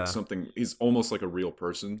 Yeah. There's like something. He's almost like a real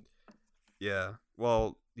person. Yeah.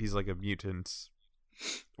 Well, he's like a mutant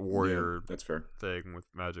warrior. Yeah, that's fair. Thing with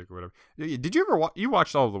magic or whatever. Did you ever you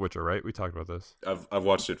watched all of The Witcher, right? We talked about this. I've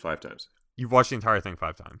watched it 5 times. You've watched the entire thing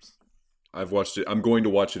 5 times. I've watched it. I'm going to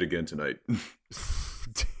watch it again tonight.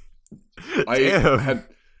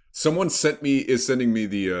 Someone is sending me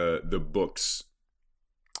the books.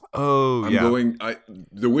 Oh, yeah.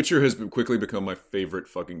 The Witcher has quickly become my favorite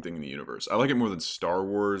fucking thing in the universe. I like it more than Star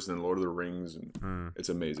Wars, than Lord of the Rings, and it's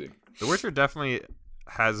amazing. The Witcher definitely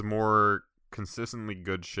has more consistently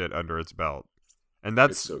good shit under its belt. And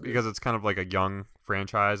that's so because it's kind of like a young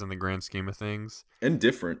franchise in the grand scheme of things. And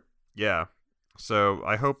different. Yeah. So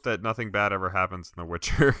I hope that nothing bad ever happens in The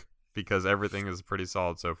Witcher because everything is pretty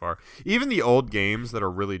solid so far. Even the old games that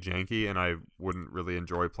are really janky and I wouldn't really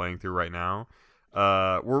enjoy playing through right now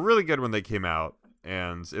were really good when they came out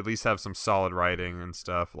and at least have some solid writing and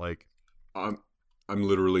stuff. Like I'm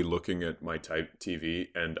literally looking at my type TV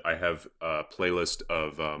and I have a playlist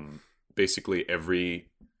of basically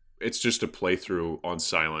it's just a playthrough on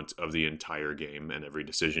silent of the entire game and every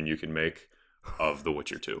decision you can make of The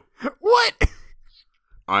Witcher 2. What?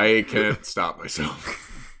 I can't stop myself.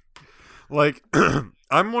 Like,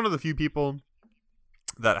 I'm one of the few people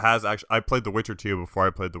that has actually... I played The Witcher 2 before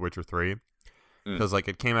I played The Witcher 3. Because, like,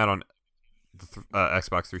 it came out on the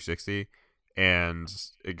Xbox 360, and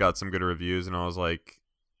it got some good reviews, and I was, like,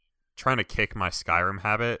 trying to kick my Skyrim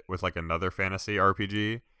habit with, like, another fantasy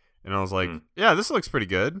RPG. And I was like, yeah, this looks pretty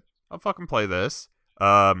good. I'll fucking play this.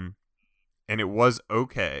 And it was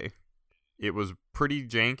okay. It was pretty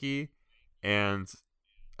janky, and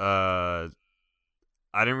I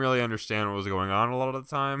didn't really understand what was going on a lot of the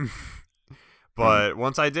time. But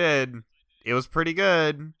once I did, it was pretty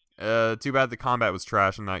good. Too bad the combat was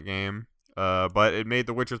trash in that game. But it made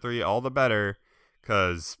The Witcher 3 all the better,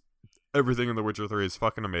 because everything in The Witcher 3 is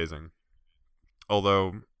fucking amazing.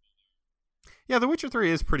 Although, yeah, The Witcher 3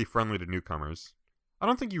 is pretty friendly to newcomers. I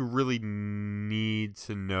don't think you really need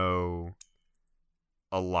to know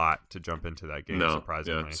a lot to jump into that game,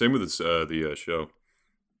 surprisingly. Yeah. Same with the show.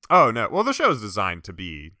 Oh, no. Well, the show is designed to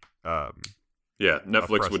be... yeah,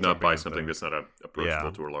 Netflix would not buy something that's not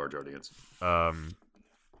approachable to a large audience.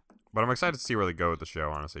 But I'm excited to see where they go with the show,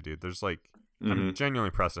 honestly, dude. There's like... I'm genuinely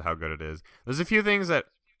impressed at how good it is. There's a few things that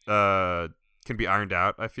can be ironed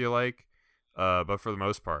out, I feel like. But for the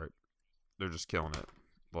most part, they're just killing it.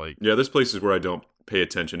 Like, yeah, there's places where I don't pay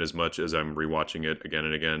attention as much as I'm rewatching it again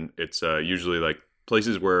and again. It's usually like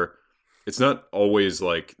places where it's not always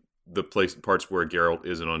like the parts where Geralt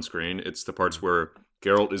isn't on screen. It's the parts where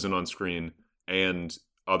Geralt isn't on screen and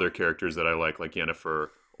other characters that I like Yennefer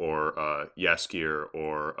or Jaskier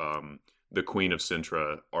or the Queen of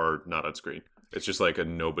Sintra are not on screen. It's just like a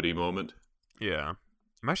nobody moment. Yeah.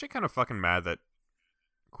 I'm actually kind of fucking mad that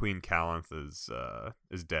Queen Callanth is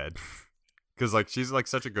dead. Because, like, she's, like,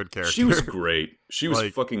 such a good character. She was great. She was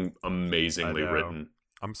like, fucking amazingly written.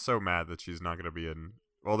 I'm so mad that she's not going to be in...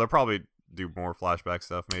 Well, they'll probably do more flashback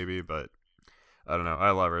stuff, maybe, but I don't know.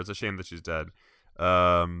 I love her. It's a shame that she's dead.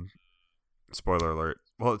 Spoiler alert.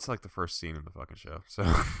 Well, it's, like, the first scene in the fucking show, so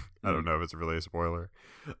I don't know if it's really a spoiler.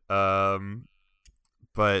 But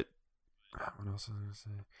what else was I going to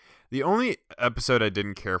say? The only episode I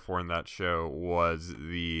didn't care for in that show was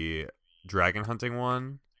the dragon hunting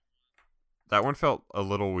one. That one felt a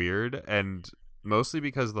little weird, and mostly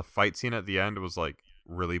because the fight scene at the end was, like,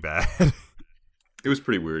 really bad. It was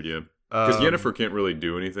pretty weird, yeah. Because Yennefer can't really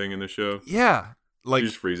do anything in the show. Yeah. Like, she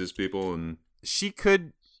just freezes people, and... She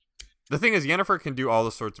could the thing is, Yennefer can do all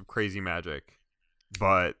the sorts of crazy magic,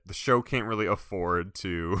 but the show can't really afford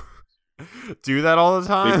to do that all the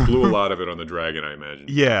time. They blew a lot of it on the dragon, I imagine.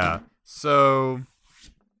 Yeah. So,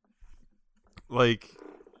 like,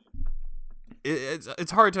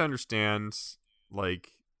 it's hard to understand,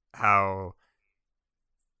 like, how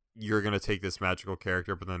you're gonna take this magical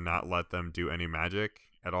character but then not let them do any magic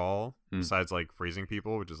at all, besides like freezing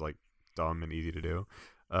people, which is like dumb and easy to do.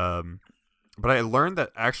 But I learned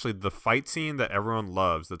that actually the fight scene that everyone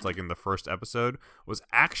loves, that's like in the first episode, was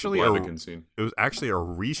actually scene. It was actually a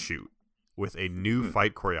reshoot with a new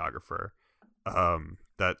fight choreographer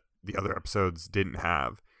that the other episodes didn't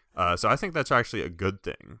have. So I think that's actually a good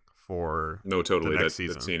thing for totally. the next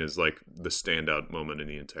season. That scene is like the standout moment in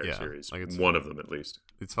the entire series. Like, it's one of them at least.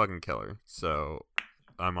 It's fucking killer. So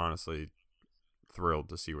I'm honestly thrilled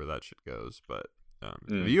to see where that shit goes. But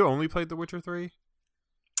have you only played The Witcher 3?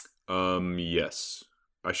 Yes.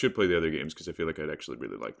 I should play the other games because I feel like I'd actually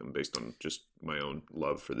really like them based on just my own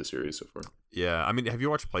love for the series so far. Yeah, I mean, have you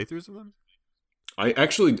watched playthroughs of them? I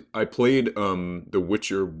played The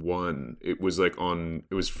Witcher 1. It was like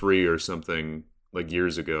it was free or something like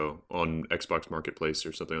years ago on Xbox Marketplace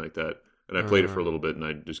or something like that. And I played it for a little bit and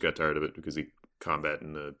I just got tired of it because the combat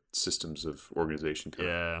and the systems of organization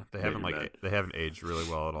they haven't aged really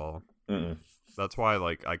well at all. Mm-mm. That's why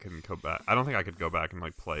like I couldn't go back. I don't think I could go back and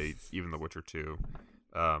like play even The Witcher 2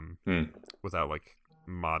 without like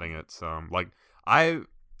modding it some. Like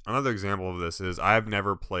another example of this is I've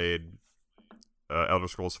never played Elder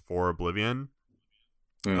Scrolls 4 Oblivion,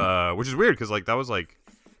 which is weird because like that was like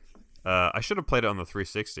I should have played it on the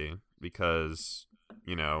 360 because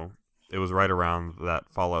it was right around that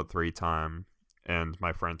Fallout 3 time, and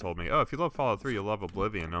my friend told me, "Oh, if you love Fallout 3, you'll love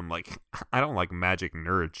Oblivion." And I'm like, I don't like magic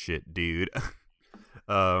nerd shit, dude.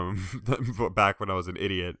 Back when I was an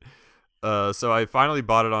idiot, so I finally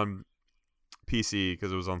bought it on PC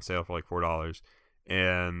because it was on sale for like $4,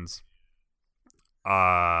 and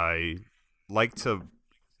I like to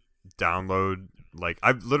download, like,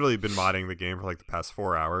 I've literally been modding the game for like the past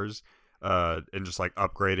 4 hours, and just like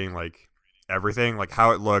upgrading like everything, like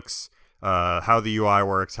how it looks, how the UI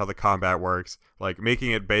works, how the combat works, like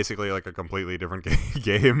making it basically like a completely different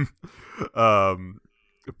game.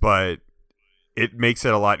 But it makes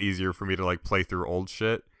it a lot easier for me to like play through old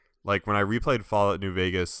shit. Like when I replayed Fallout New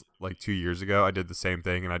Vegas like 2 years ago, I did the same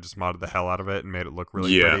thing and I just modded the hell out of it and made it look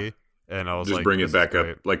really pretty. And I was just like, bring it back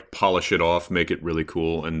up, like polish it off, make it really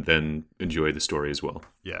cool, and then enjoy the story as well.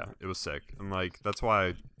 Yeah, it was sick. And like that's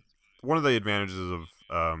why one of the advantages of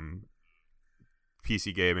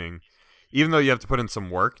PC gaming, even though you have to put in some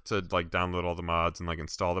work to like download all the mods and like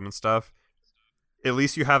install them and stuff, at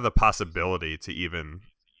least you have the possibility to even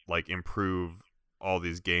like improve all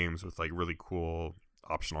these games with like really cool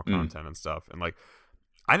optional content and stuff. And like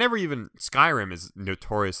Skyrim is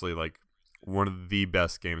notoriously like one of the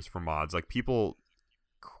best games for mods. Like people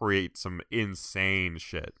create some insane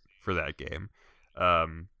shit for that game.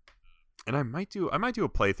 And I might do a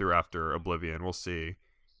playthrough after Oblivion. We'll see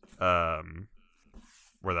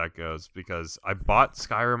where that goes, because I bought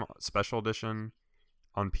Skyrim Special Edition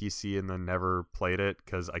on PC and then never played it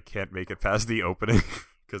because I can't make it past the opening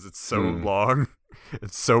because it's so long.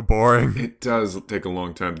 It's so boring. It does take a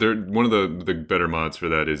long time. One of the better mods for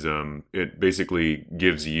that is it basically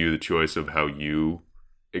gives you the choice of how you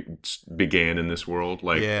began in this world.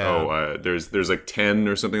 Like there's like 10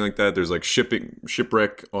 or something like that. There's like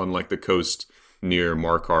shipwreck on like the coast near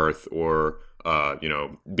Markarth, or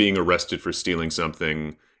being arrested for stealing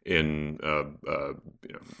something in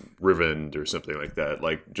Rivend or something like that.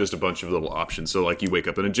 Like just a bunch of little options. So like you wake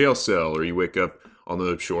up in a jail cell, or you wake up on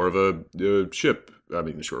the shore of a ship. I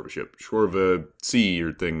mean, the shore of a ship, shore of a sea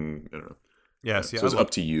or thing. I don't know. Yeah, see, so it's up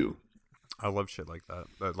to you. I love shit like that.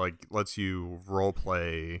 That like lets you role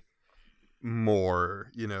play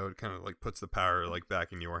more. It kind of like puts the power like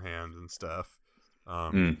back in your hands and stuff.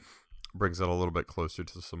 Brings it a little bit closer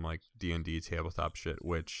to some like D&D tabletop shit,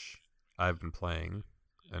 which I've been playing,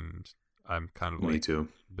 and I'm kind of like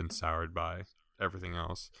been soured by everything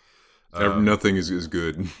else. Nothing is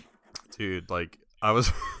good, dude. Like I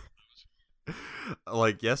was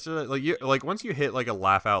like yesterday, like once you hit like a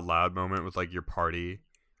laugh out loud moment with like your party,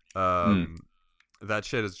 that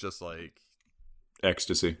shit is just like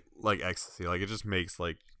ecstasy. Like it just makes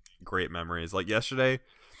like great memories. Like yesterday,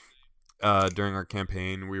 during our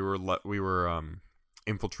campaign, we were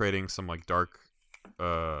infiltrating some like dark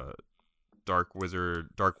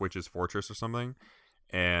witch's fortress or something,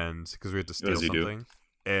 and because we had to steal something,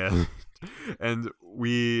 and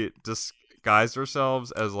we disguised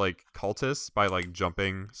ourselves as like cultists by like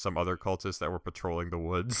jumping some other cultists that were patrolling the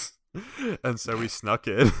woods, and so we snuck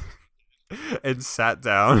in and sat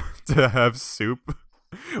down to have soup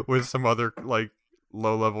with some other like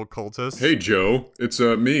low-level cultists. Hey Joe, it's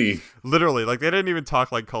me. Literally, like they didn't even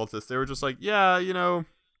talk like cultists. They were just like, yeah,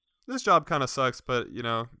 this job kind of sucks, but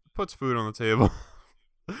puts food on the table.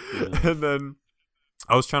 And then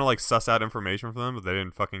I was trying to like suss out information from them, but they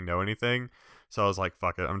didn't fucking know anything. So I was like,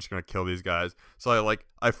 fuck it, I'm just gonna kill these guys. So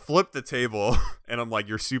I flipped the table and I'm like,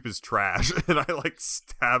 your soup is trash. And I like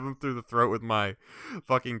stab him through the throat with my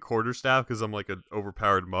fucking quarterstaff because I'm like an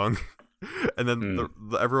overpowered monk. And then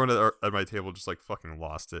everyone at my table just like fucking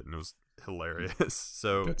lost it, and it was hilarious.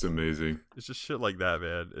 So That's amazing. it's just shit like that,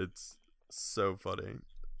 man. It's so funny.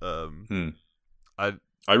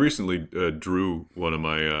 I recently drew one of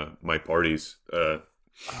my parties.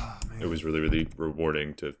 It was really, really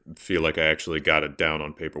rewarding to feel like I actually got it down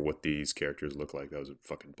on paper what these characters look like. That was a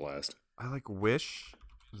fucking blast. I like wish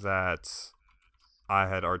that I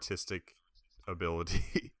had artistic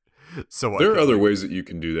ability. So there are other ways that you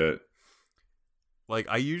can do that. Like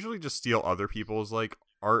I usually just steal other people's like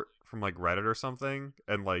art from like Reddit or something,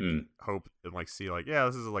 and like hope and like see like, yeah,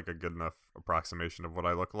 this is like a good enough approximation of what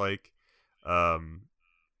I look like.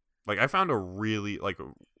 Like I found a really like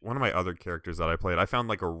one of my other characters that I played, I found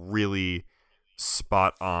like a really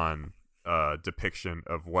spot on depiction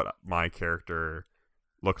of what my character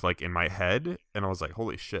looked like in my head, and I was like,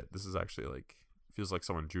 holy shit, this is actually like feels like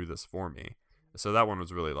someone drew this for me. So that one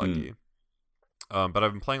was really lucky. But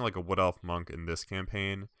I've been playing like a Wood Elf monk in this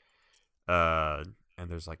campaign, and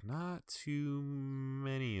there's like not too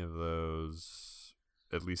many of those,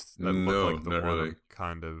 at least that look like the one really.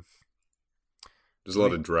 Kind of. There's a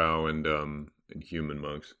lot of drow and human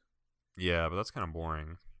monks. Yeah, but that's kind of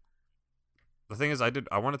boring. The thing is,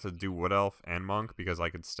 I wanted to do Wood Elf and monk because I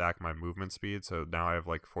could stack my movement speed. So now I have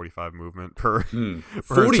like 45 movement per.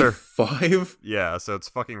 45? Yeah, so it's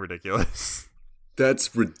fucking ridiculous.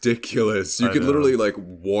 That's ridiculous. You could literally like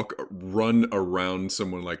run around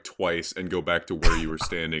someone like twice and go back to where you were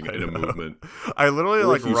standing in a movement. I literally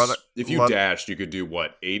like run. If you dashed, you could do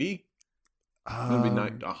what, 80? Maybe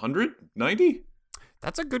 100? 90?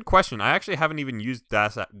 That's a good question. I actually haven't even used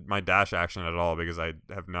my dash action at all because I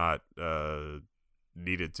have not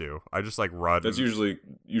needed to. I just like run. That's usually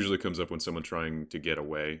comes up when someone's trying to get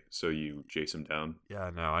away, so you chase them down. Yeah,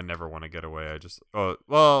 no, I never want to get away. I just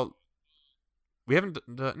we haven't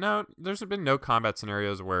no. There's been no combat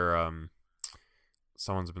scenarios where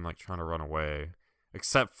someone's been like trying to run away,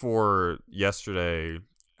 except for yesterday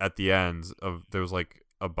at the end of there was like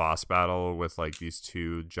a boss battle with like these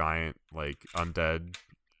two giant like undead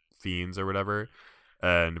fiends or whatever,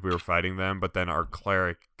 and we were fighting them, but then our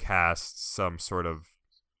cleric cast some sort of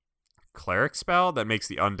cleric spell that makes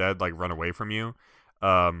the undead like run away from you.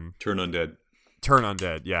 Turn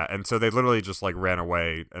undead, yeah. And so they literally just like ran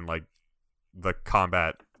away, and like the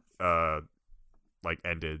combat like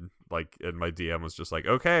ended, like, and my DM was just like,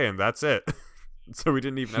 okay, and that's it. So we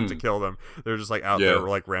didn't even have to kill them. They're just like out there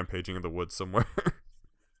like rampaging in the woods somewhere.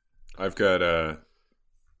 I've got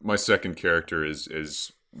my second character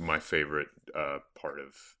is my favorite part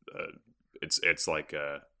of it's like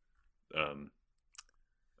I don't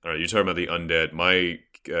know, you're talking about the undead. My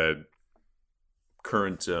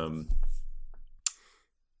current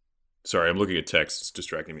sorry, I'm looking at text, it's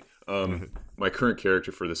distracting me. My current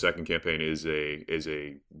character for the second campaign is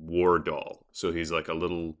a war doll. So he's like a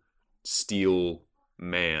little steel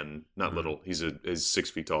man, not little, he's 6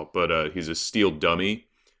 feet tall, but he's a steel dummy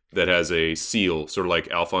that has a seal, sort of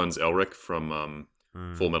like Alphonse Elric from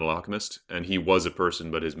Full Metal Alchemist. And he was a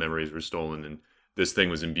person, but his memories were stolen, and this thing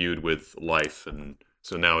was imbued with life. And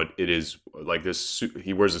so now it is like this.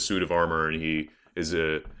 He wears a suit of armor, and he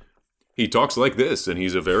talks like this, and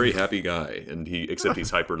he's a very happy guy. And except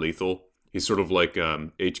he's hyper lethal. He's sort of like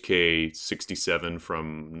HK-67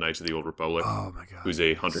 from Knights of the Old Republic. Oh my god! Who's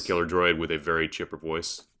a hunter-killer droid with a very chipper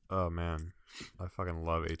voice. Oh man, I fucking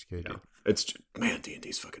love HK. Yeah.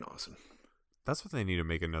 D&D's fucking awesome. That's what they need to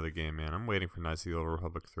make another game, man. I'm waiting for Knights of the Old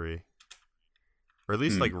Republic 3. Or at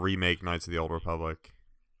least, like, remake Knights of the Old Republic.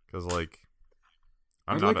 Because, like...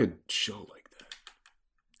 I'd like a show like that.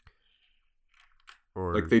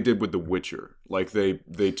 Or like they did with The Witcher. Like, they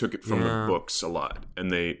took it from the books a lot.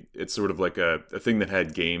 And it's sort of like a thing that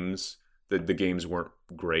had games. The games weren't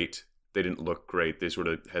great. They didn't look great. They sort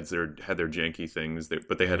of had their janky things,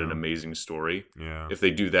 but they had an amazing story. Yeah. If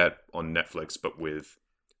they do that on Netflix, but with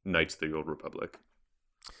Knights of the Old Republic,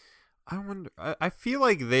 I wonder. I feel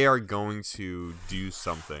like they are going to do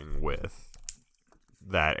something with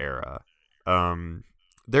that era.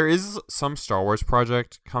 There is some Star Wars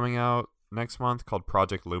project coming out next month called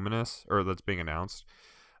Project Luminous, or that's being announced.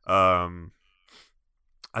 I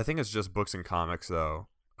think it's just books and comics though.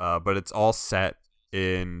 but it's all set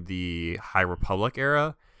in the High Republic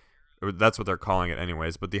era. That's what they're calling it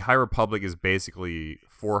anyways. But the High Republic is basically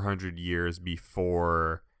 400 years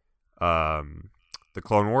before the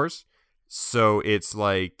Clone Wars. So it's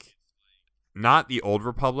like not the Old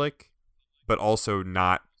Republic, but also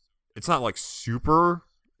not, it's not like super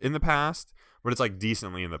in the past, but it's like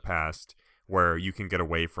decently in the past where you can get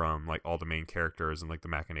away from like all the main characters and like the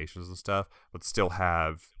machinations and stuff, but still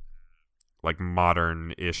have like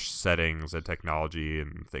modern-ish settings and technology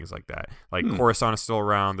and things like that. Like Coruscant is still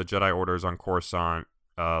around. The Jedi Order is on Coruscant.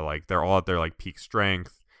 Like they're all at their like peak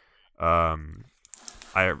strength.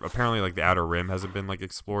 Apparently like the Outer Rim hasn't been like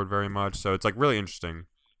explored very much, so it's like really interesting.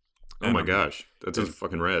 Oh my gosh, that's just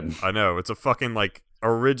fucking rad. I know, it's a fucking like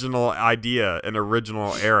original idea, an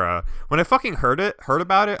original era. When I fucking heard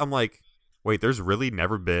about it, I'm like, wait, there's really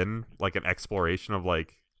never been like an exploration of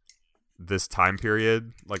like this time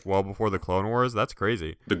period, like well before the Clone Wars. That's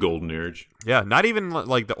crazy. The Golden Age. Yeah, not even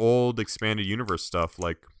like the old expanded universe stuff.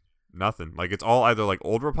 Like nothing. Like it's all either like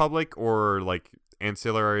Old Republic or like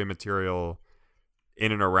ancillary material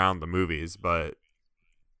in and around the movies. But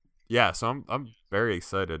yeah, so I'm very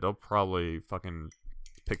excited. They'll probably fucking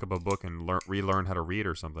pick up a book and relearn how to read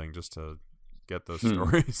or something just to get those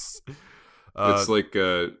stories. It's like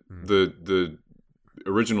the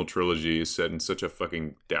original trilogy is set in such a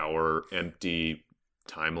fucking dour, empty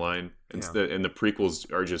timeline, and the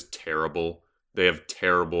prequels are just terrible. They have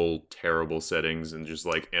terrible, terrible settings and just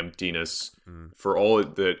like emptiness. For all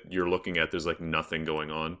that you're looking at, there's like nothing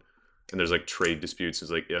going on, and there's like trade disputes.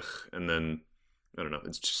 It's like ugh, and then I don't know.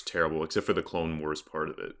 It's just terrible, except for the Clone Wars part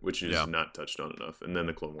of it, which is not touched on enough. And then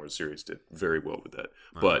the Clone Wars series did very well with that.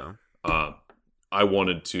 But I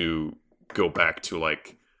wanted to go back to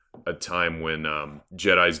like a time when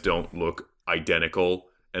Jedis don't look identical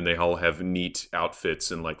and they all have neat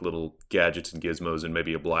outfits and like little gadgets and gizmos and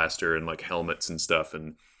maybe a blaster and like helmets and stuff,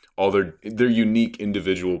 and all they're unique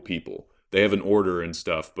individual people. They have an order and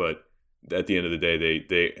stuff, but at the end of the day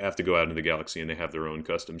they have to go out into the galaxy and they have their own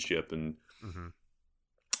custom ship and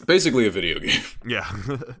basically a video game. Yeah.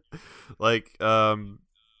 Like what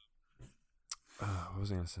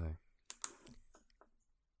was I gonna say?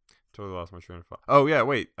 Totally lost my train of thought. Oh yeah,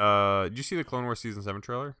 wait. Did you see the Clone Wars Season 7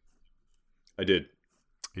 trailer? I did.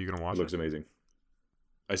 Are you gonna watch it? It looks amazing.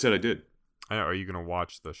 I said I did. I know. Are you gonna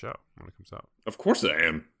watch the show when it comes out? Of course I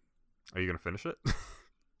am. Are you gonna finish it?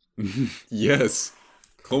 Yes.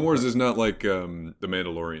 Clone Wars is not like The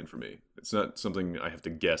Mandalorian for me. It's not something I have to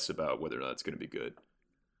guess about whether or not it's going to be good.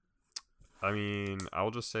 I mean,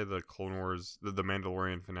 I'll just say the Clone Wars, the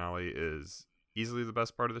Mandalorian finale is easily the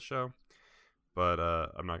best part of the show. But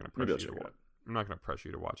I'm not gonna press you to watch. I'm not gonna press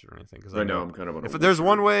you to watch it or anything because right now I'm kind of on if there's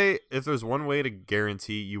one way to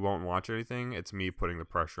guarantee you won't watch anything, it's me putting the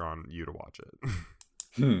pressure on you to watch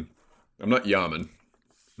it. I'm not yamming.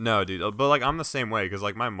 No, dude, but like I'm the same way because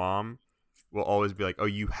like my mom will always be like, "Oh,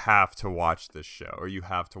 you have to watch this show or you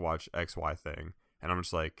have to watch XY thing," and I'm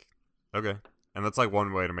just like, "Okay," and that's like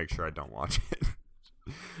one way to make sure I don't watch it.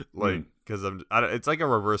 Like because it's like a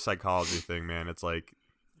reverse psychology thing, man. It's like,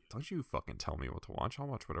 don't you fucking tell me what to watch. I'll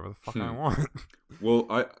watch whatever the fuck I want. Well,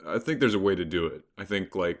 I think there's a way to do it. I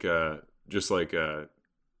think like just like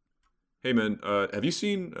hey man, have you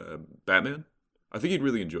seen Batman? I think you'd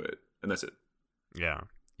really enjoy it, and that's it. Yeah,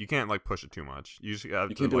 you can't like push it too much. You just have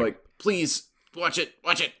you can't be like, please watch it,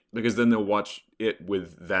 because then they'll watch it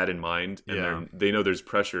with that in mind, and they know there's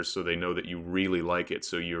pressure, so they know that you really like it.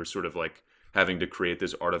 So you're sort of like having to create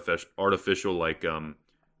this artificial like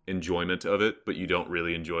enjoyment of it, but you don't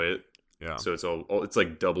really enjoy it. Yeah. So it's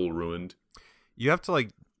like double ruined. You have to like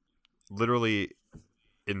literally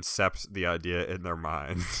incept the idea in their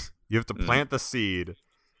mind. You have to plant the seed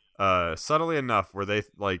subtly enough where they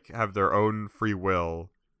like have their own free will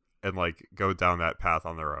and like go down that path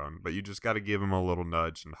on their own. But you just got to give them a little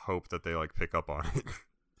nudge and hope that they like pick up on it.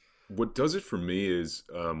 What does it for me is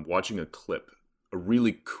watching a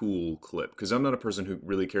really cool clip, because I'm not a person who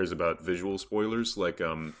really cares about visual spoilers. Like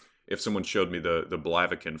if someone showed me the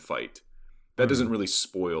Blaviken fight, that doesn't really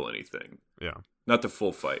spoil anything. Yeah, not the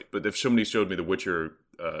full fight, but if somebody showed me the Witcher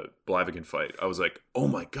Blaviken fight, I was like, oh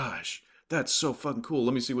my gosh, that's so fucking cool.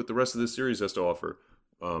 Let me see what the rest of this series has to offer.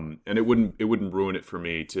 And it wouldn't ruin it for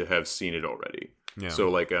me to have seen it already. Yeah. So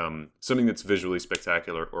like something that's visually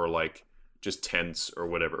spectacular or like just tense or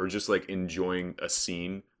whatever, or just like enjoying a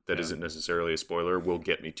scene that isn't necessarily a spoiler will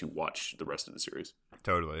get me to watch the rest of the series.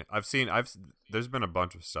 Totally. There's been a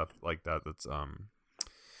bunch of stuff like that that's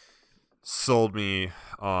sold me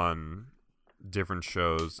on different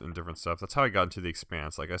shows and different stuff. That's how I got into The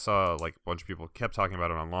Expanse. Like I saw like a bunch of people kept talking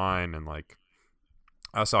about it online, and like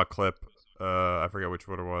I saw a clip I forget which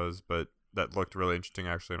one it was, but that looked really interesting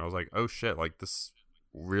actually, and I was like, oh shit, like this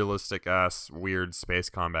realistic ass weird space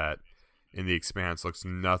combat in The Expanse looks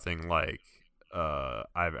nothing like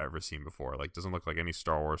I've ever seen before. Like, doesn't look like any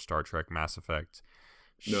Star Wars, Star Trek, Mass Effect.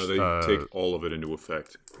 No, they take all of it into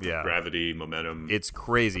effect. Yeah, gravity, momentum. It's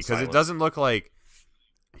crazy because it doesn't look like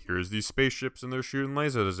here's these spaceships and they're shooting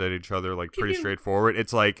lasers at each other, like pretty straightforward.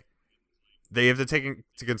 It's like they have to take into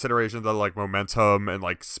consideration the like momentum and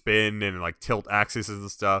like spin and like tilt axes and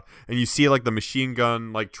stuff, and you see like the machine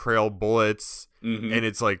gun like trail bullets, and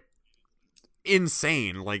it's like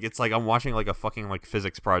insane. Like it's like I'm watching like a fucking like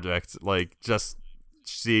physics project, like just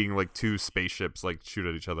seeing like two spaceships like shoot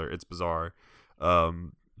at each other. It's bizarre,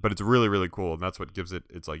 but it's really really cool, and that's what gives it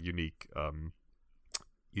its like unique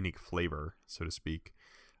flavor, so to speak.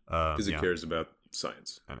 Because it cares about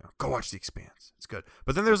science. I know. Go watch The Expanse. It's good.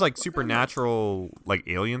 But then there's like supernatural like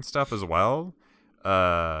alien stuff as well.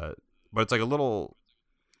 But it's like a little,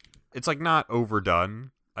 it's like not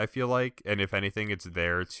overdone, I feel like, and if anything it's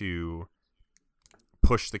there to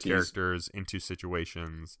push the characters into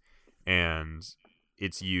situations, and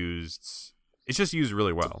it's just used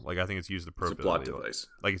really well. Like I think it's used appropriately. It's a plot device.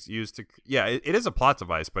 Like it's used to it is a plot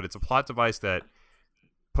device, but it's a plot device that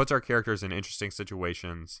puts our characters in interesting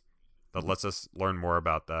situations, that lets us learn more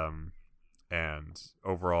about them, and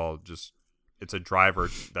overall just it's a driver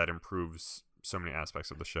that improves so many aspects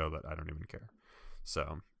of the show that I don't even care.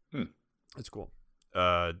 So it's cool.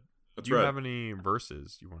 Do you have any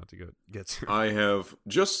verses you wanted to get to? I have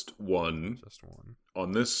just one. Just one.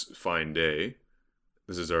 On this fine day,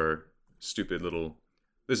 this is my stupid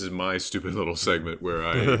little segment where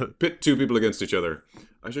I pit two people against each other.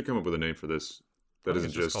 I should come up with a name for this. That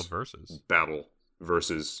isn't just called versus. Battle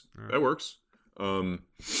versus. That works.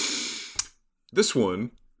 This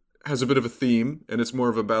one has a bit of a theme, and it's more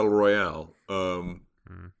of a battle royale. I'm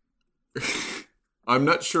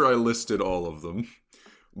not sure I listed all of them,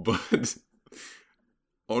 but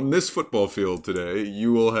on this football field today,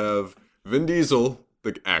 you will have Vin Diesel,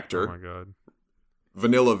 the actor. Oh my god.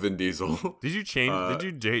 Vanilla Vin Diesel. Did you change?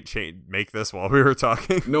 Did you make this while we were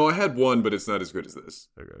talking? No, I had one, but it's not as good as this.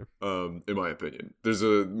 Okay. In my opinion, there's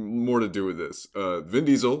more to do with this. Vin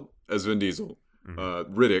Diesel as Vin Diesel,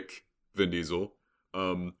 Riddick Vin Diesel,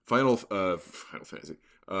 Final Fantasy,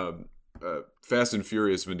 Fast and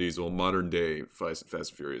Furious Vin Diesel, modern day Fast and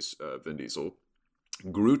Furious Vin Diesel,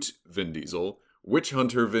 Groot Vin Diesel, Witch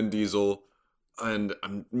Hunter Vin Diesel, and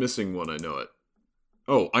I'm missing one. I know it.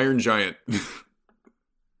 Oh, Iron Giant.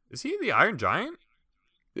 Is he the Iron Giant?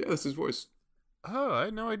 Yeah, that's his voice. Oh, I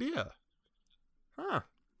had no idea. Huh.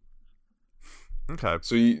 Okay.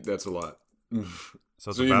 So that's a lot.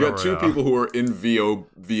 So you've got two people who are in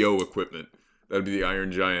VO equipment. That'd be the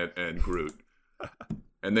Iron Giant and Groot.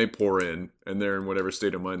 And they pour in, and they're in whatever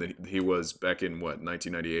state of mind that he was back in,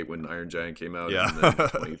 1998 when Iron Giant came out, yeah. And then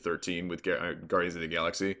 2013 with Guardians of the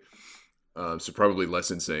Galaxy. So probably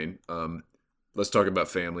less insane. Let's talk about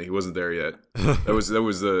family. He wasn't there yet. That's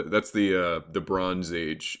the Bronze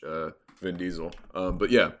Age Vin Diesel. But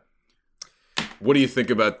yeah, what do you think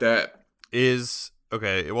about that?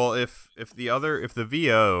 Okay. Well, if the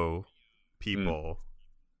VO people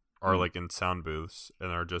are like in sound booths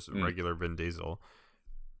and are just regular Vin Diesel,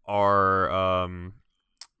 are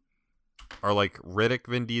like Riddick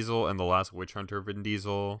Vin Diesel and the Last Witch Hunter Vin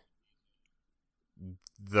Diesel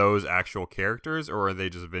those actual characters, or are they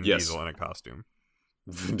just Vin Diesel in a costume?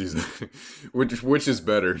 Vin Diesel. which is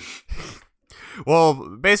better?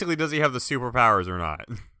 Well, basically, does he have the superpowers or not?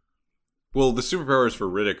 Well, the superpowers for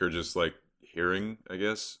Riddick are just like hearing, I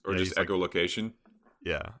guess, or just echolocation.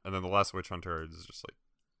 Yeah, and then the Last Witch Hunter is just like,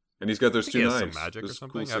 and he's got those two knives, some magic those or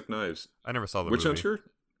something. Cool, sick knives. I never saw the Witch movie. Hunter.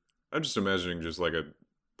 I'm just imagining just like a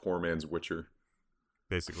poor man's Witcher.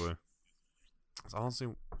 Basically, it's honestly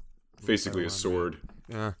basically a sword.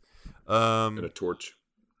 Yeah, and a torch.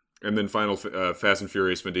 And then final Fast and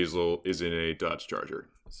Furious Vin Diesel is in a Dodge Charger.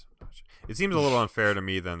 It seems a little unfair to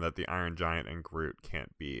me then that the Iron Giant and Groot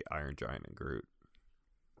can't be Iron Giant and Groot.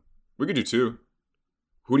 We could do two.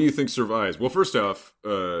 Who do you think survives? Well, first off,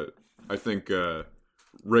 I think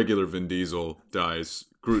regular Vin Diesel dies,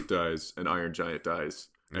 Groot dies, and Iron Giant dies.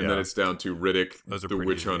 And then it's down to Riddick, the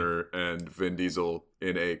Witch Hunter, and Vin Diesel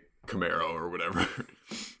in a Camaro or whatever.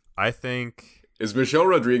 I think... Is Michelle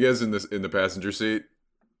Rodriguez in the passenger seat?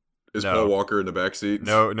 Is Paul Walker in the back seat?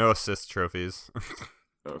 No assist trophies.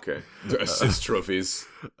 Okay. Assist trophies.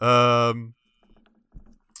 The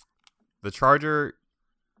Charger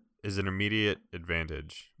is an immediate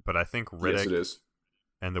advantage, but I think Riddick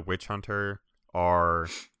and the Witch Hunter are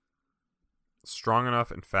strong enough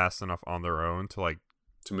and fast enough on their own to like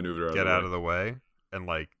to maneuver out of the way. and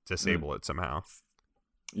like disable it somehow.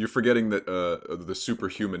 You're forgetting that the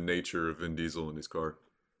superhuman nature of Vin Diesel in his car.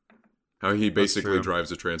 How he basically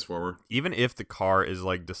drives a transformer. Even if the car is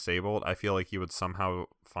like disabled, I feel like he would somehow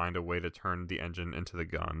find a way to turn the engine into the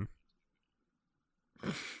gun.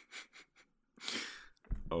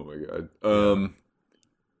 Oh my god.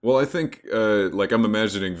 Well, I think like I'm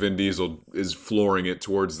imagining Vin Diesel is flooring it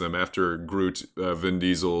towards them after Groot, Vin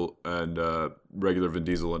Diesel, and regular Vin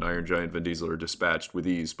Diesel and Iron Giant Vin Diesel are dispatched with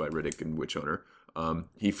ease by Riddick and Witch Hunter.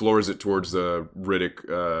 He floors it towards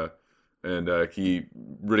Riddick. And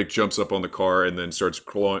Riddick jumps up on the car and then starts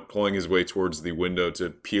clawing his way towards the window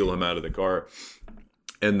to peel him out of the car.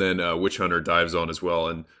 And then Witch Hunter dives on as well.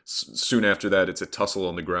 And soon after that, it's a tussle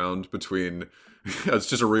on the ground between... it's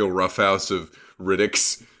just a real roughhouse of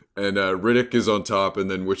Riddicks. And Riddick is on top,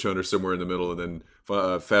 and then Witch Hunter somewhere in the middle. And then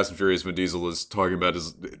Fast and Furious Vin Diesel is talking about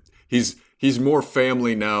he's more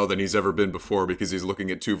family now than he's ever been before because he's looking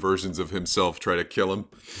at two versions of himself try to kill him.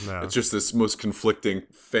 No. It's just this most conflicting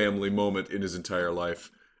family moment in his entire life.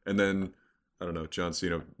 And then, I don't know, John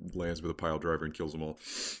Cena lands with a pile driver and kills them all.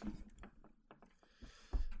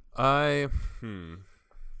 I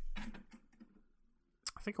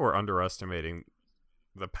think we're underestimating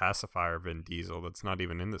the pacifier Vin Diesel that's not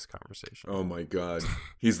even in this conversation. Oh my god.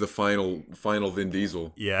 He's the final Vin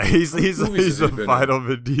Diesel. Yeah, he's the final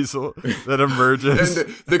Vin Diesel that emerges. And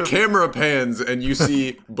the camera pans and you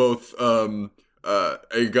see both a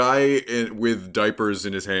guy with diapers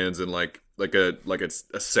in his hands and like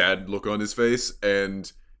a sad look on his face,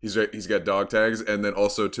 and he's got dog tags, and then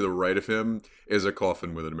also to the right of him is a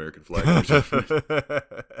coffin with an American flag.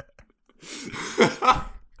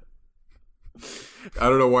 I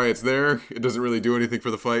don't know why it's there. It doesn't really do anything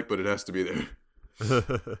for the fight, but it has to be there.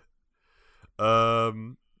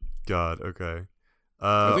 God, okay.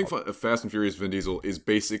 I think Fast and Furious Vin Diesel is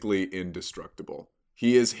basically indestructible.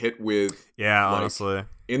 He is hit with... Yeah, honestly.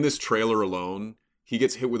 In this trailer alone, he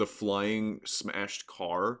gets hit with a flying, smashed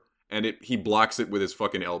car, and he blocks it with his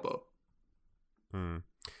fucking elbow. Do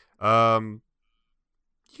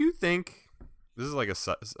you think... This is like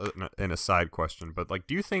an aside question, but like,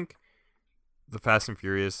 do you think the Fast and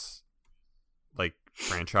Furious like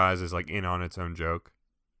franchise is like in on its own joke?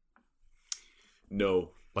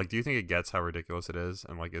 No. Like, do you think it gets how ridiculous it is,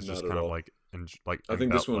 and like it's just kind of like I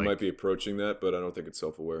think this one might be approaching that, but I don't think it's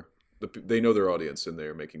self-aware. They know their audience, and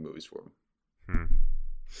they're making movies for them.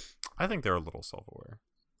 I think they're a little self-aware.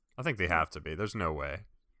 I think they have to be. There's no way.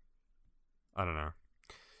 I don't know.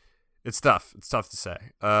 It's tough. It's tough to say.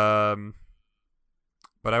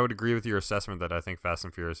 But I would agree with your assessment that I think Fast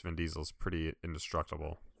and Furious Vin Diesel is pretty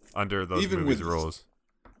indestructible under those movies' rules.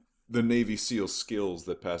 The Navy SEAL skills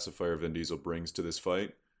that Pacifier Vin Diesel brings to this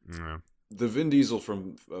fight. Yeah. The Vin Diesel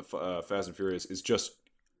from Fast and Furious is just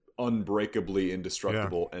unbreakably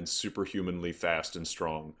indestructible and superhumanly fast and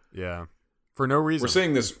strong. Yeah. For no reason. We're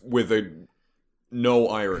saying this with no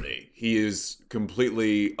irony. He is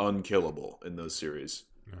completely unkillable in those series.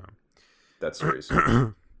 Yeah. That series. So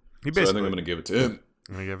I think I'm going to give it to him.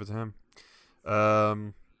 I'm going to give it to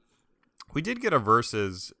him. We did get a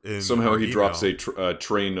versus in somehow he email. drops a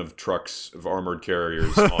train of trucks of armored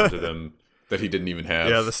carriers onto them that he didn't even have.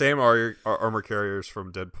 Yeah, the same armor carriers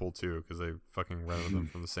from Deadpool 2 because they fucking rented them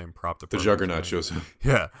from the same prop department. The Juggernaut shows up.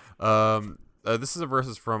 Yeah. This is a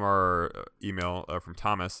versus from our email from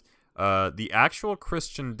Thomas. The actual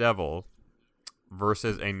Christian Devil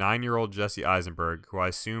versus a 9-year-old Jesse Eisenberg, who I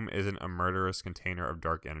assume isn't a murderous container of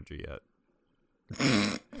dark energy yet.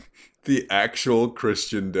 The actual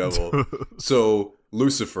Christian Devil. So,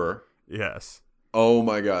 Lucifer. Yes. Oh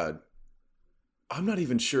my god. I'm not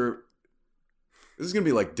even sure. This is going to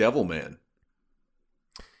be like Devilman.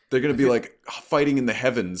 They're going to be like fighting in the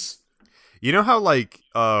heavens. You know how like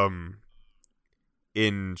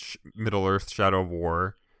in Middle Earth Shadow of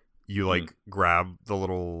War, you like grab the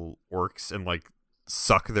little orcs and like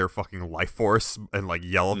suck their fucking life force and like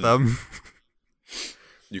yell at them?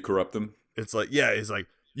 You corrupt them? It's like, yeah, he's like,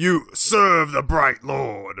 you serve the bright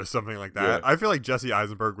lord or something like that. Yeah. I feel like Jesse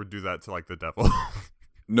Eisenberg would do that to like the devil.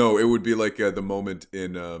 No, it would be like the moment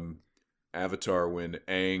in Avatar when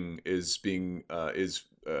Aang is being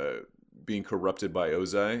corrupted by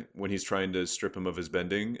Ozai when he's trying to strip him of his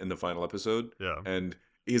bending in the final episode. Yeah. And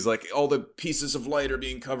he's like, all the pieces of light are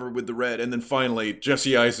being covered with the red. And then finally,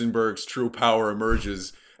 Jesse Eisenberg's true power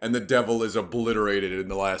emerges and the devil is obliterated in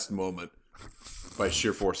the last moment. By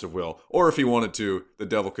sheer force of will. Or if he wanted to, the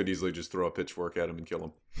devil could easily just throw a pitchfork at him and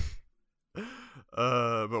kill him.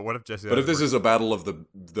 But what if Jesse But if this is a battle of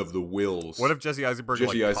the wills... What if Jesse Eisenberg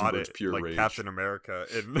caught it, pure like rage. Captain America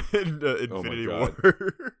in Infinity War?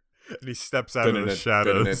 And he steps out of the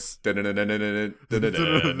shadows.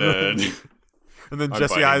 And then I'm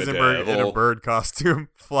Jesse fighting the Eisenberg in a devil. bird costume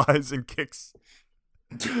flies and kicks.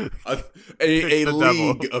 a the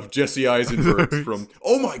league devil. of Jesse Eisenbergs from.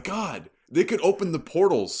 Oh my God! They could open the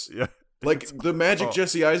portals. Yeah. Like the magic Oh.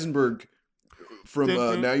 Jesse Eisenberg from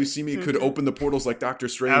Now You See Me could open the portals like Doctor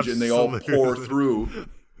Strange, and they all pour Absolutely. through.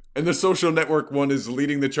 And the Social Network one is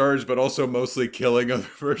leading the charge, but also mostly killing other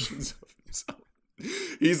versions of himself.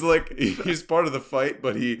 He's part of the fight,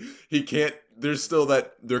 but he can't. There's still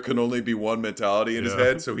that there can only be one mentality in his Yeah.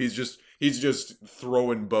 head, so he's just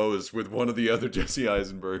throwing bows with one of the other Jesse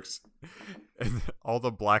Eisenbergs. And all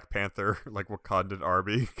the Black Panther, like Wakandan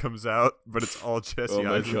army, comes out, but it's all Jesse Oh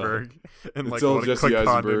my Eisenberg. And It's like all what a Jesse Wakandan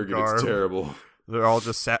Eisenberg, and garb. it's terrible. They're all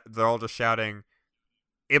just shouting,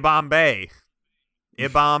 "Ibambe,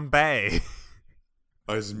 Ibambe,"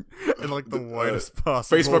 Eisen- in like the whitest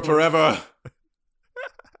possible. Facebook forever.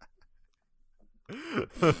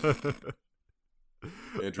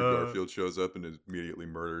 Andrew Garfield shows up and is immediately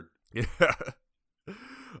murdered. Yeah.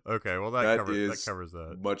 Okay, well that covers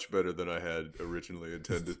that. Much better than I had originally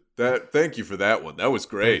intended. Thank you for that one. That was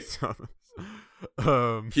great.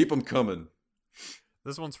 Keep them coming.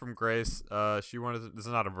 This one's from Grace. She wanted. This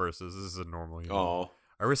is not a versus. This is a normal. Oh,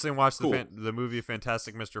 I recently watched Cool. the movie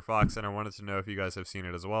Fantastic Mr. Fox, and I wanted to know if you guys have seen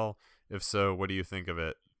it as well. If so, what do you think of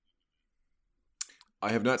it?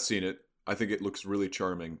 I have not seen it. I think it looks really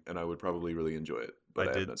charming, and I would probably really enjoy it.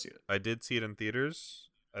 But I have not seen it. I did see it in theaters,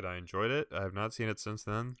 and I enjoyed it. I have not seen it since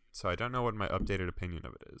then, so I don't know what my updated opinion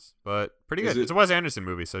of it is. But pretty Is good. it- It's a Wes Anderson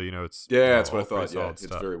movie, so it's Yeah, that's what I all pretty thought. Yeah, solid it's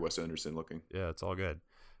stuff. very Wes Anderson looking. Yeah, it's all good.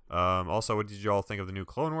 Also, what did you all think of the new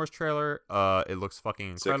Clone Wars trailer? It looks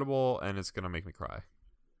fucking Sick. incredible, and it's gonna make me cry.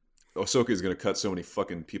 Ahsoka is going to cut so many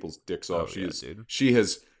fucking people's dicks off. Dude. She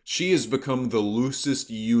has become the loosest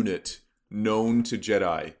unit known to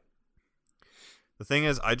Jedi. The thing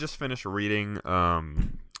is, I just finished reading. I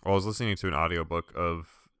was listening to an audiobook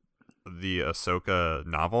of the Ahsoka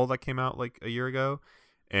novel that came out like a year ago,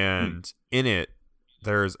 and in it,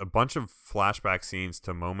 there's a bunch of flashback scenes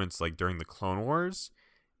to moments like during the Clone Wars,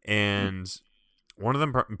 and one of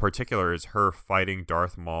them in particular is her fighting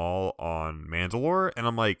Darth Maul on Mandalore, and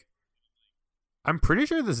I'm like, I'm pretty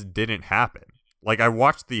sure this didn't happen. Like, I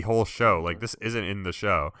watched the whole show. Like, this isn't in the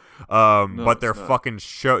show. But they're it's not. fucking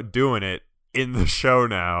doing it in the show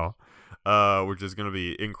now, which is going to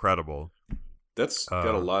be incredible. That's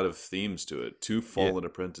got a lot of themes to it. Two fallen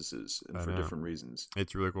apprentices, and I for know. different reasons.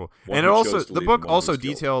 It's really cool. One And it who also, chose to the leave book and one also who's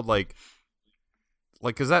killed. detailed, like,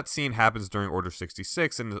 because that scene happens during Order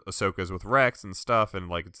 66, and Ahsoka's with Rex and stuff, and,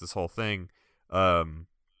 like, it's this whole thing.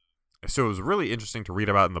 So it was really interesting to read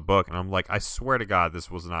about in the book, and I'm like, I swear to God, this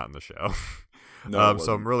was not in the show. No, it So I'm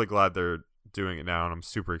wasn't. really glad they're doing it now, and I'm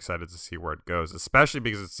super excited to see where it goes, especially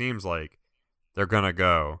because it seems like they're gonna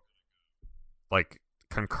go like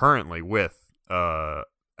concurrently with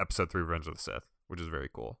Episode 3: Revenge of the Sith, which is very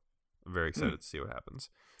cool. I'm very excited to see what happens.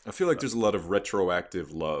 I feel like there's a lot of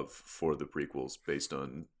retroactive love for the prequels based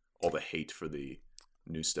on all the hate for the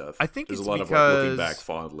new stuff. I think there's it's a lot of like looking because- back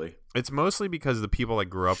fondly. It's mostly because the people that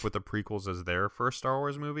grew up with the prequels as their first Star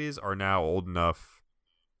Wars movies are now old enough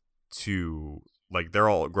to, like, they're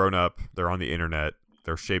all grown up, they're on the internet,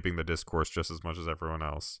 they're shaping the discourse just as much as everyone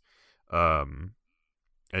else. And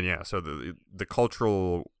yeah, so the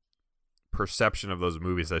cultural perception of those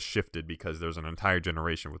movies has shifted because there's an entire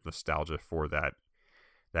generation with nostalgia for that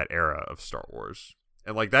era of Star Wars.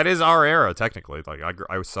 And, like, that is our era, technically. Like,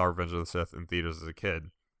 I saw Revenge of the Sith in theaters as a kid,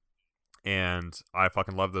 and I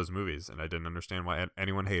fucking loved those movies, and I didn't understand why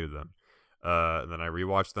anyone hated them. And then I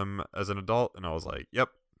rewatched them as an adult, and I was like, yep,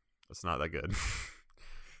 it's not that good.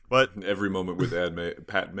 But Every moment with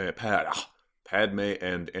Padme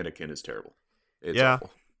and Anakin is terrible. It's Yeah.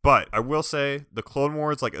 awful. But I will say the Clone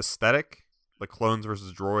Wars, like, aesthetic, like clones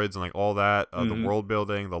versus droids and like all that, the Mhm. world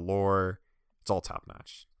building, the lore, it's all top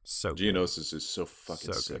notch. So good. Geonosis is so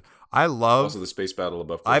fucking So sick. good. I love Also, the space battle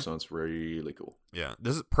above I- Coruscant's really cool. Yeah,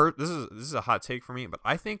 this is a hot take for me, but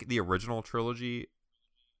I think the original trilogy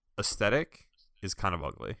aesthetic is kind of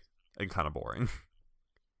ugly and kind of boring.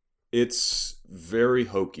 It's very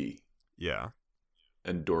hokey Yeah.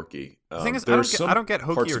 and dorky. The thing is, there's I don't get some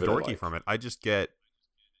hokey parts or of it I dorky like. from it. I just get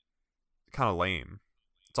kind of lame.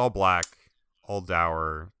 It's all black, all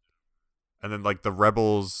dour, and then like the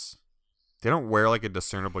rebels, they don't wear like a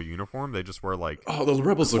discernible uniform. They just wear like Oh, the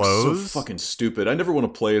rebels look so clothes? fucking stupid. I never want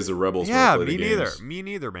to play as the rebels. yeah, when I play me the neither. games. Me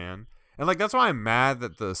neither, man. And like that's why I'm mad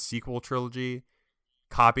that the sequel trilogy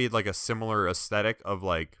copied like a similar aesthetic of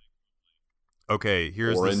like, okay,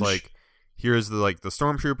 here's Orange. this like, here's the like the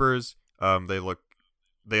stormtroopers. They look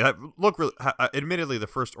look really. Admittedly, the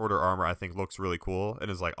First Order armor I think looks really cool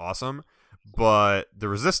and is like awesome, but the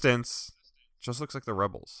Resistance just looks like the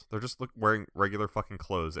Rebels. They're just wearing regular fucking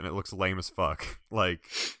clothes, and it looks lame as fuck. Like,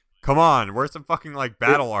 come on, wear some fucking like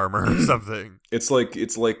battle armor or something. It's like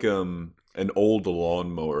an old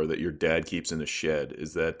lawnmower that your dad keeps in the shed.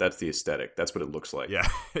 That's the aesthetic? That's what it looks like. Yeah.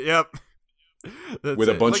 Yep. With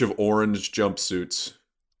a bunch of orange jumpsuits.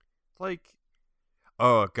 Like,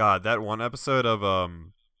 oh god, that one episode of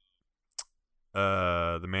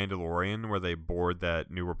The Mandalorian where they board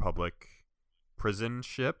that New Republic prison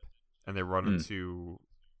ship and they run into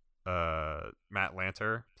Matt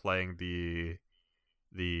Lanter playing the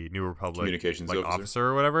New Republic communications like officer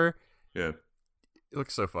or whatever. Yeah. It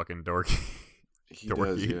looks so fucking dorky. He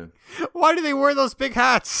does, yeah. Why do they wear those big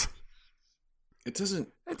hats? It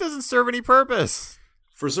doesn't serve any purpose.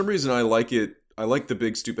 For some reason, I like it. I like the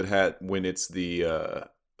big stupid hat when it's the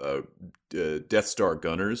Death Star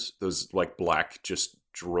gunners. Those like black, just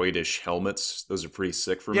droidish helmets. Those are pretty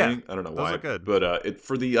sick for me. I don't know why. Those are good. But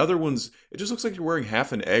for the other ones, it just looks like you're wearing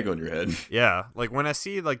half an egg on your head. Yeah, like when I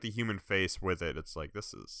see like the human face with it, it's like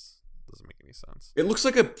doesn't make any sense. It looks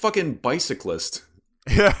like a fucking bicyclist.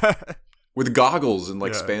 Yeah. With goggles and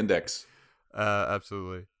like spandex.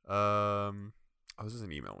 Absolutely. This is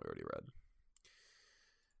an email we already read.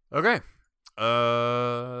 Okay.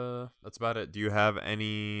 That's about it. Do you have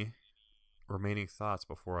any remaining thoughts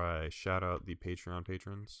before I shout out the Patreon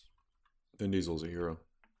patrons? Vin Diesel's a hero.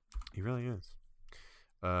 He really is.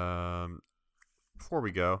 Before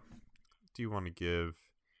we go, do you want to give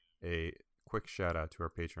a quick shout out to our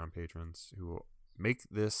Patreon patrons who will make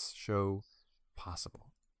this show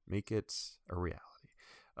possible, make it a reality?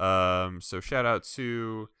 So shout out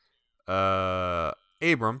to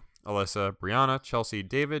Abram, Alyssa, Brianna, Chelsea,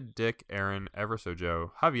 David, Dick, Aaron,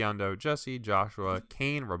 Eversojo, Javiando, Jesse, Joshua,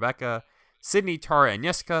 Kane, Rebecca, Sydney, Tara, and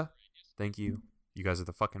Jessica. Thank you. You guys are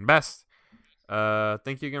the fucking best.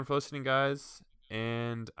 Thank you again for listening, guys.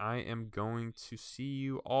 And I am going to see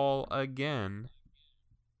you all again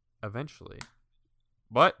eventually.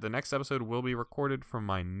 But the next episode will be recorded from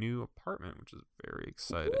my new apartment, which is very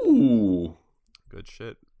exciting. Ooh. Good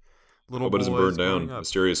shit. Hope it doesn't burn down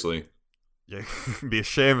mysteriously. Yeah, it'd be a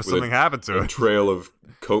shame if something happened to it. A trail of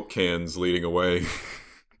Coke cans leading away.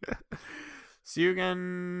 See you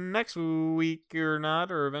again next week or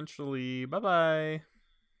not, or eventually. Bye-bye.